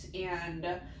appointment,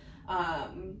 and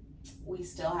we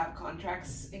still have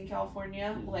contracts in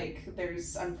California. Like,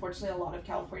 there's unfortunately a lot of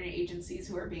California agencies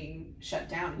who are being shut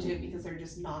down too because they're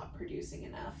just not producing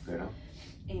enough. Yeah.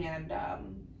 And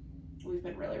we've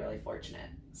been really, really fortunate.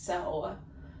 So,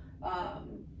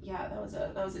 yeah,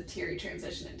 that was a teary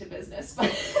transition into business.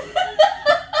 But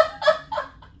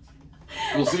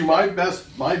well, see,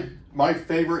 my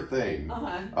favorite thing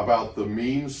about the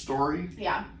memes story,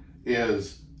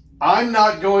 is I'm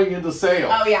not going into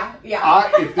sales. Oh yeah.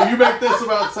 If you make this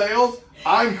about sales,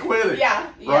 I'm quitting.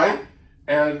 Right?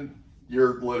 And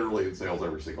you're literally in sales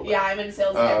every single day. Yeah, I'm in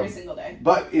sales every single day.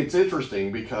 But it's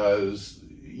interesting because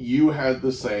you had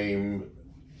the same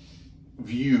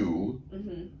view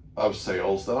of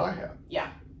sales that I had. Yeah.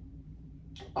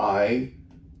 I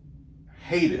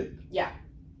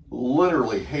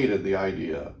literally hated the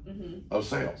idea of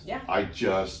sales. Yeah.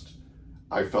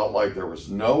 I felt like there was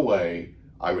no way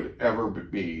I would ever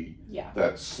be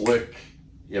that slick,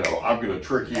 I'm going to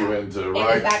trick you into, and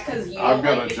right? Is that because you I'm don't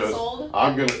gonna like just, sold?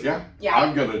 I'm going to,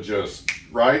 I'm going to just,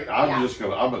 right? I'm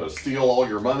going to steal all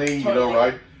your money, Totally.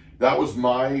 right? That was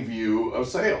my view of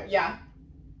sales. Yeah.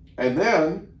 And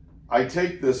then I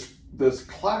take this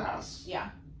class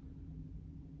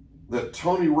that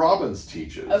Tony Robbins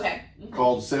teaches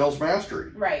called Sales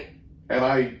Mastery. Right. And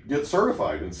I get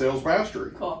certified in Sales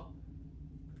Mastery. Cool.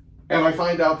 And I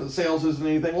find out that sales isn't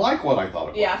anything like what I thought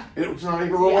it was. Yeah. It's not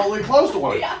even remotely close to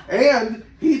what it is. And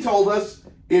he told us,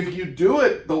 if you do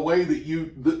it the way that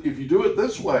if you do it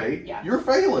this way, you're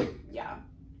failing. Yeah.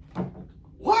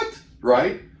 What?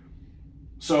 Right?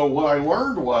 So what I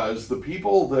learned was the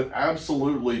people that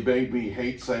absolutely made me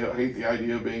hate the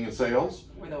idea of being in sales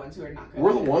We're the ones who are not good.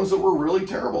 We're the ones that were really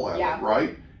terrible at it,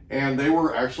 right? And they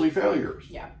were actually failures.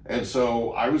 Yeah. And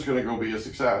so I was going to go be a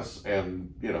success,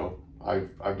 and I've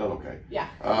done okay. Yeah.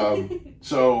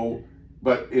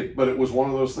 But it was one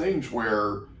of those things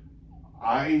where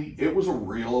it was a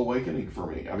real awakening for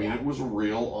me. I mean, it was a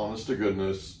real, honest to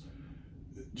goodness,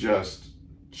 just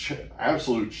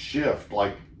absolute shift,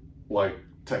 like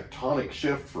tectonic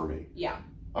shift for me. Yeah.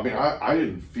 I mean, I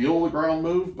didn't feel the ground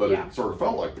move, but it sort of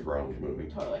felt like the ground was moving.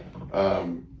 Totally.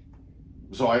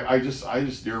 So I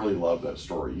just dearly love that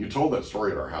story. You told that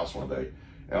story at our house one day,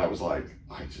 and I was like,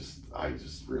 I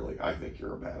think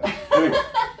you're a badass.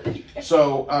 Anyway,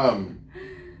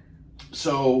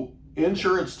 so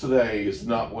insurance today is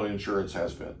not what insurance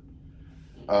has been.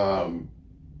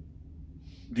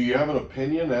 Do you have an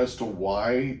opinion as to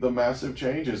why the massive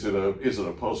change? Is it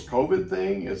a post-COVID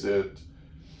thing? Is it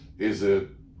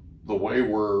the way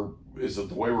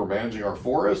we're managing our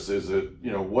forests? Is it,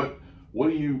 what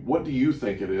do you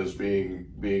think it is being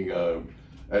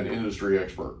an industry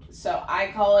expert? So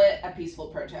I call it a peaceful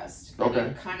protest. Okay.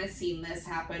 We've kind of seen this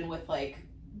happen with like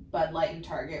Bud Light and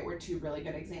Target were two really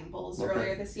good examples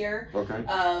earlier this year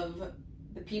of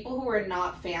the people who were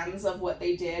not fans of what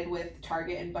they did with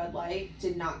Target and Bud Light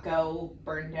did not go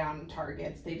burn down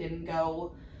Targets. They didn't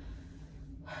go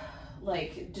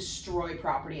like destroy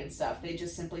property and stuff. They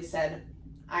just simply said,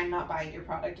 I'm not buying your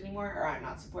product anymore, or I'm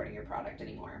not supporting your product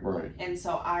anymore. Right. And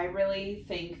so I really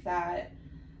think that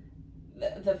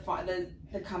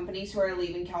the companies who are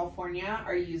leaving California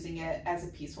are using it as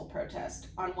a peaceful protest.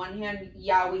 On one hand,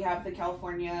 we have the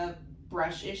California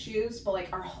brush issues, but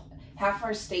like half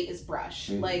our state is brush.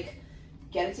 Like,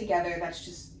 get it together.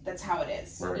 That's how it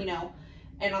is, right.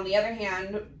 And on the other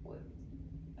hand,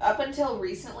 up until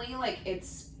recently, like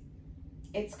it's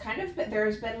kind of,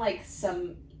 there's been like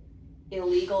some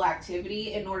illegal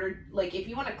activity in order, like, if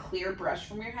you want to clear brush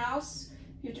from your house,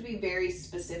 you have to be very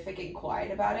specific and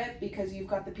quiet about it, because you've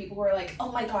got the people who are like,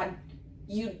 oh my God,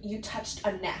 you touched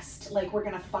a nest, like, we're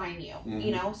gonna fine you,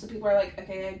 you know? So people are like,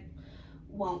 okay, I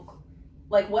won't,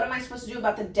 like, what am I supposed to do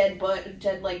about the dead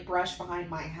like brush behind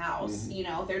my house? You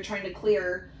know, they're trying to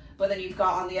clear, but then you've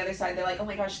got on the other side, they're like, oh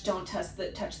my gosh, don't touch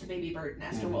the baby bird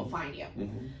nest or we'll fine you.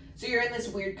 So you're in this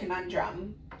weird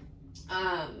conundrum.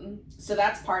 So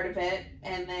that's part of it.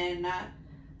 And then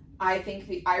I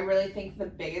really think the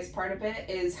biggest part of it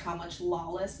is how much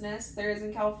lawlessness there is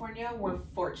in California. We're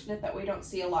fortunate that we don't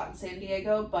see a lot in San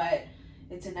Diego, but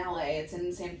it's in LA, it's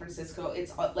in San Francisco.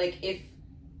 It's like, if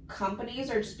companies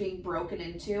are just being broken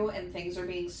into and things are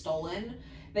being stolen,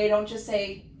 they don't just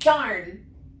say, darn,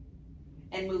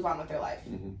 and move on with their life.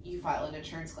 You file an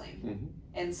insurance claim.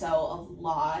 And so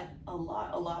a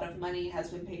lot of money has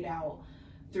been paid out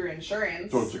through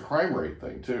insurance. So it's a crime rate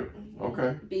thing too.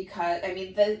 Okay. Because, I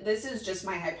mean, this is just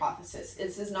my hypothesis.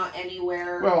 This is not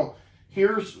anywhere. Well,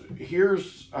 here's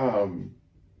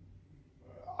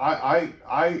I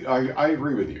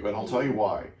agree with you, and I'll tell you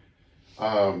why.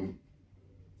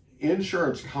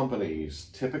 Insurance companies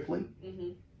typically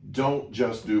don't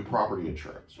just do property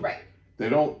insurance. Right. They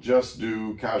don't just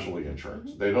do casualty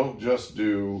insurance. They don't just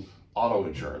do auto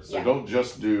insurance. They don't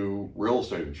just do real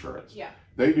estate insurance.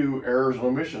 They do errors and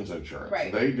omissions insurance.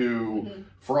 Right. They do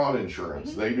fraud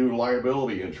insurance. They do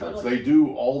liability insurance. They do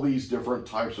all these different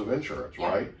types of insurance,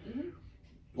 right?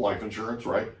 Life insurance,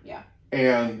 right? Yeah.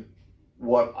 And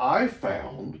what I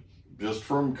found, just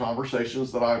from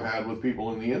conversations that I've had with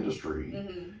people in the industry,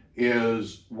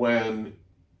 is when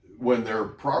their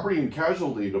property and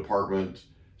casualty department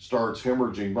starts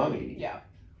hemorrhaging money,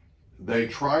 they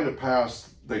try to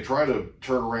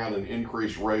turn around and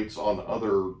increase rates on the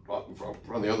other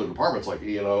departments, like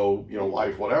E&O,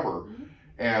 life, whatever.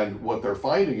 And what they're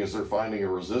finding is a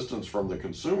resistance from the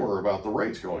consumer about the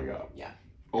rates going up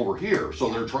over here.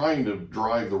 So they're trying to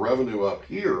drive the revenue up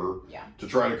here to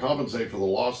try to compensate for the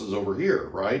losses over here,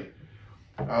 right?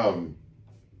 Pardon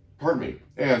me.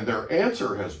 And their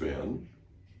answer has been,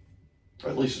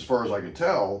 at least as far as I can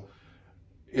tell,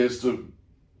 is to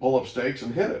pull up stakes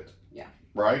and hit it.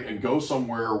 Right? And go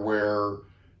somewhere where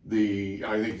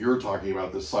I think you're talking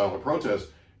about this silent protest,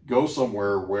 go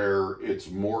somewhere where it's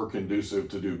more conducive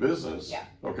to do business.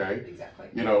 Okay? Exactly.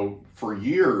 For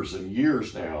years and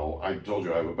years now, I told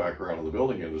you I have a background in the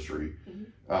building industry.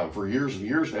 For years and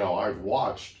years now, I've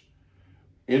watched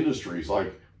industries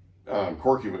like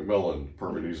Corky McMillan,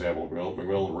 perfect example,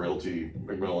 McMillan Realty,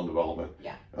 McMillan Development.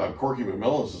 Corky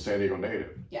McMillan is a San Diego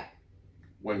native.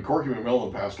 When Corky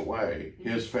McMillan passed away,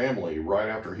 his family, right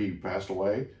after he passed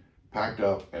away, packed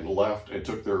up and left and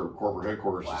took their corporate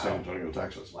headquarters to San Antonio,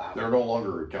 Texas. They're no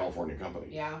longer a California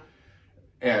company.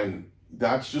 And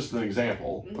that's just an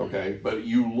example, okay? But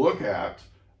you look at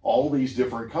all these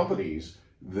different companies,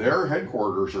 their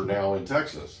headquarters are now in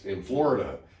Texas, in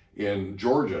Florida, in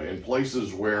Georgia, in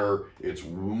places where it's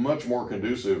much more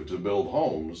conducive to build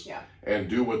homes and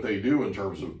do what they do in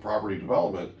terms of property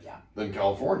development than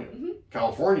California.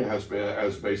 California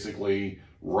has basically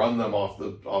run them off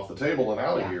the table and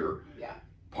out of here.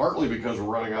 Partly because we're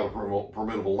running out of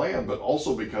permittable land, but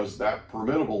also because that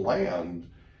permittable land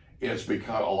a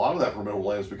lot of that permittable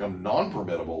land has become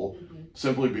non-permittable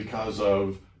simply because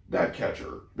of net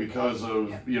catcher, because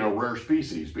of rare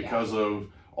species, because of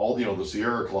all the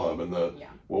Sierra Club and the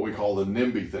what we call the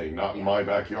NIMBY thing, not in my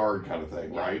backyard kind of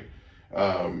thing, right?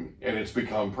 And it's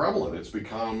become prevalent. It's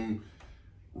become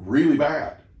really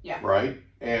bad. Right.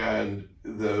 And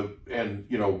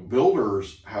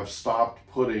builders have stopped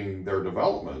putting their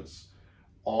developments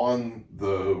on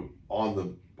the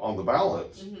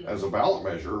ballots as a ballot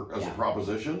measure, as a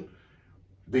proposition,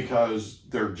 because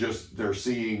they're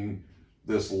seeing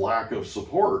this lack of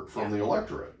support from the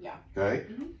electorate. Okay.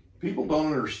 People don't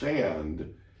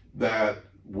understand that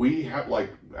we have,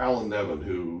 like Alan Nevin,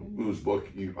 whose book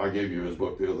I gave you his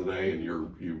book the other day, and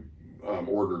you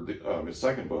ordered his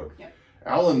second book.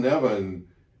 Alan Nevin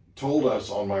told us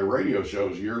on my radio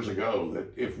shows years ago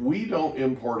that if we don't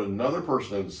import another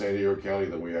person into San Diego County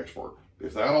than we export,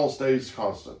 if that all stays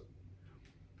constant,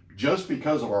 just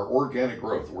because of our organic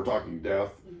growth, we're talking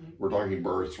death, we're talking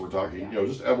births, we're talking,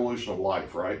 just evolution of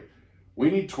life, right?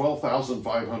 We need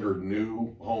 12,500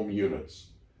 new home units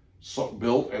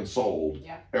built and sold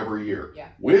every year.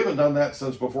 We haven't done that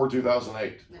since before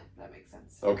 2008. No, that makes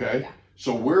sense. Okay?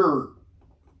 So we're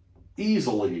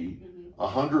easily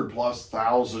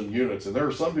 100,000+ units, and there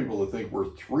are some people that think we're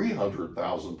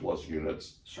 300,000+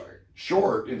 units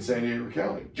short in San Diego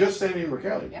County, just San Diego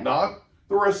County, not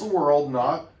the rest of the world,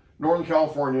 not Northern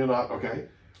California, not okay.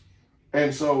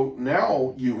 And so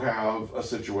now you have a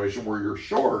situation where you're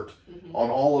short on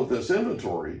all of this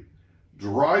inventory,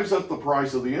 drives up the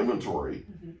price of the inventory.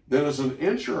 Then as an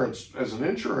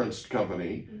insurance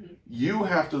company, you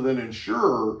have to then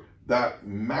insure that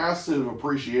massive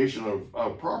appreciation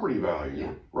of property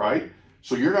value, right?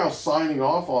 So you're now signing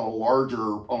off on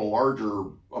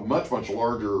a much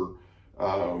larger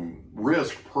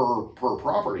risk per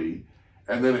property,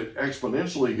 and then it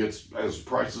exponentially gets as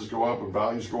prices go up and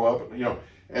values go up,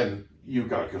 and you've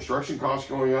got construction costs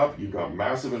going up, you've got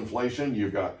massive inflation,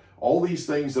 you've got all these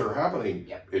things that are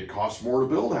happening. It costs more to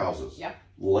build houses,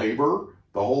 labor,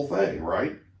 the whole thing,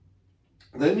 right?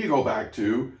 Then you go back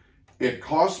to, it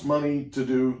costs money to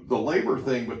do the labor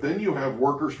thing, but then you have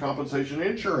workers' compensation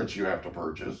insurance you have to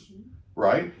purchase,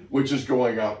 right? Which is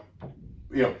going up.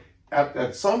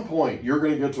 At some point, you're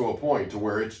going to get to a point to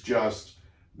where it's just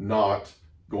not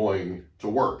going to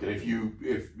work. And if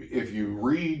you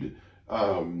read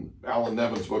Alan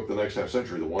Nevin's book, The Next Half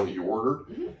Century, the one that you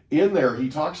ordered, in there he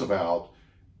talks about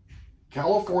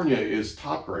California is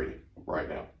top grading right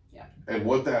now. And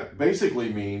what that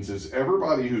basically means is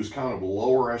everybody who's kind of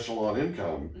lower echelon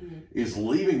income is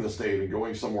leaving the state and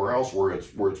going somewhere else where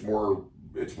it's more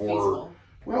feasible.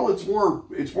 Well, it's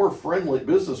more friendly,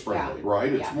 business friendly,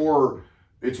 right? It's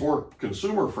more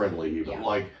consumer friendly even.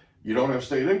 Like, you don't have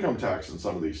state income tax in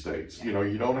some of these states. You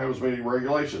don't have as many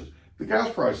regulations. The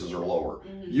gas prices are lower.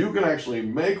 You can actually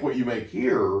make what you make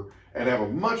here and have a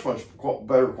much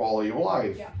better quality of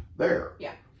life there.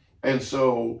 And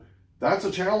so that's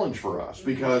a challenge for us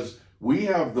because we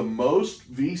have the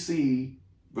most VC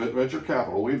venture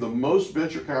capital. We have the most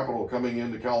venture capital coming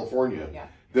into California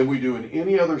than we do in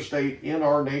any other state in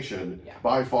our nation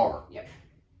by far.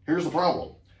 Here's the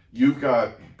problem. You've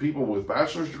got people with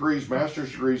bachelor's degrees,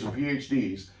 master's degrees, and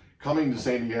PhDs coming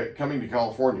to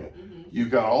California.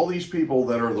 You've got all these people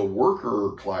that are the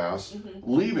worker class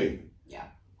leaving.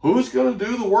 Who's going to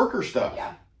do the worker stuff?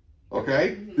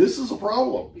 Okay? This is a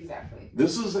problem. Exactly.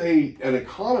 This is an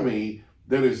economy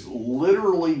that is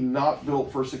literally not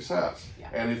built for success.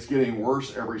 And it's getting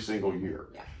worse every single year.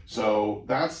 So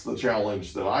that's the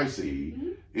challenge that I see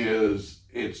is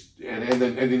and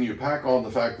then you pack on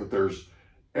the fact that there's,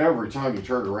 every time you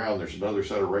turn around, there's another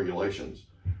set of regulations.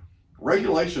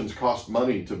 Regulations cost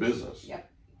money to business.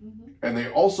 And they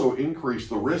also increase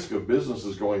the risk of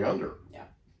businesses going under.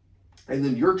 And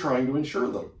then you're trying to insure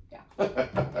them.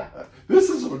 This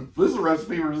is a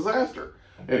recipe for disaster.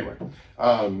 Anyway,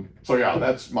 so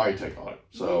that's my take on it.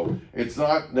 So it's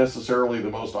not necessarily the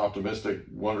most optimistic,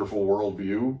 wonderful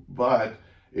worldview, but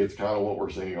it's kind of what we're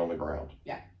seeing on the ground.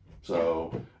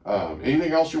 So,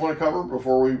 anything else you want to cover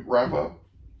before we wrap up?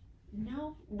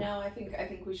 No, I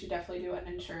think we should definitely do an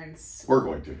insurance. We're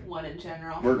going to. One in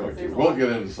general. We're going to. We'll get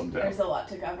into some depth. There's a lot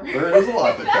to cover. There is a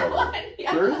lot to cover.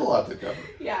 There is a lot to cover.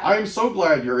 I am so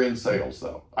glad you're in sales,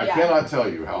 though. I cannot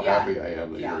tell you how happy I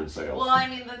am that you're in sales. Well, I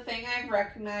mean, the thing I've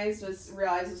realized with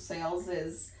sales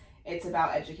is it's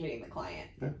about educating the client.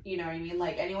 You know what I mean?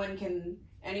 Like, anyone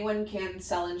can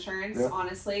sell insurance,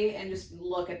 honestly, and just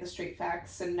look at the straight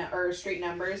facts or straight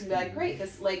numbers and be like, great,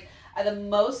 this, like, the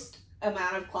most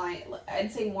amount of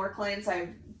I'd say more clients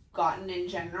I've gotten in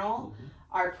general,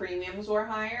 our premiums were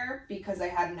higher because I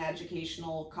had an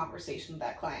educational conversation with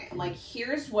that client. I'm like,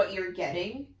 here's what you're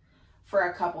getting for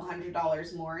a couple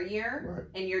 $100 more a year,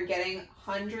 and you're getting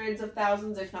hundreds of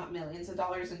thousands, if not millions of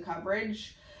dollars in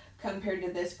coverage, compared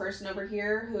to this person over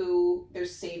here who they're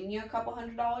saving you a couple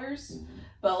 $100.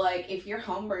 But like, if your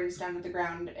home burns down to the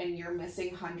ground and you're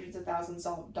missing hundreds of thousands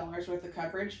of dollars worth of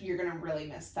coverage, you're gonna really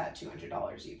miss that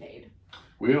 $200 you paid.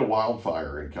 We had a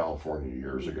wildfire in California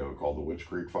years ago called the Witch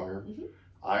Creek Fire.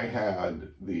 I had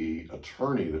the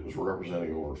attorney that was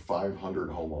representing over 500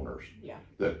 homeowners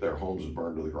that their homes had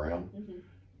burned to the ground.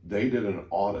 They did an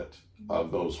audit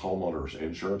of those homeowners'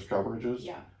 insurance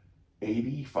coverages.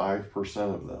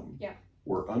 85% of them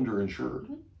were underinsured.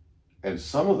 And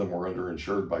some of them were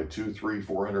underinsured by $200,000, $300,000,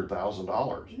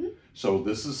 $400,000. So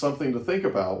this is something to think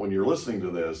about when you're listening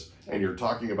to this and you're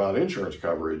talking about insurance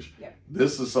coverage.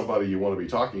 This is somebody you want to be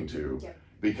talking to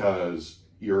because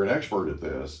you're an expert at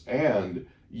this, and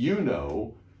you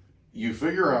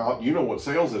figure out, what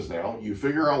sales is now, you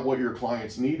figure out what your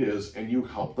client's need is, and you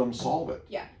help them solve it.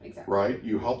 Exactly. Right?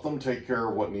 You help them take care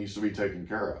of what needs to be taken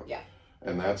care of.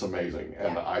 And that's amazing.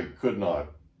 And I could not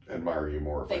admire you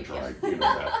more if I tried. You know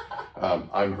that.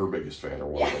 I'm her biggest fan, or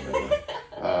one of them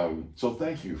anyway. So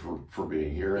thank you for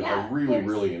being here. And I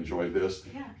really enjoyed this.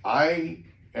 I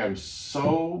am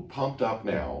so pumped up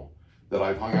now that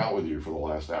I've hung out with you for the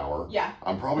last hour.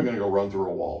 I'm probably going to go run through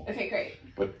a wall. Okay, great.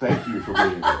 But thank you for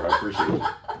being here. I appreciate it.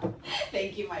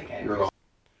 Thank you, Mike.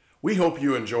 We hope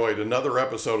you enjoyed another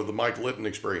episode of the Mike Litton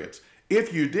Experience.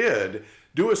 If you did,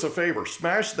 do us a favor,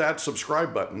 smash that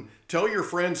subscribe button, tell your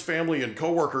friends, family, and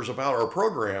coworkers about our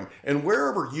program, and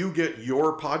wherever you get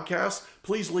your podcasts,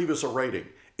 please leave us a rating.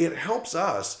 It helps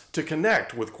us to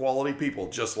connect with quality people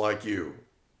just like you.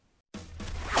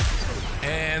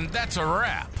 And that's a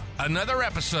wrap. Another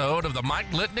episode of the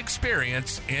Mike Litton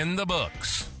Experience in the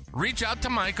books. Reach out to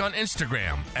Mike on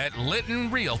Instagram at Litton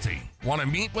Realty. Want to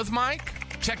meet with Mike?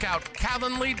 Check out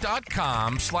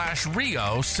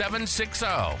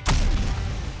calendly.com/Rio760.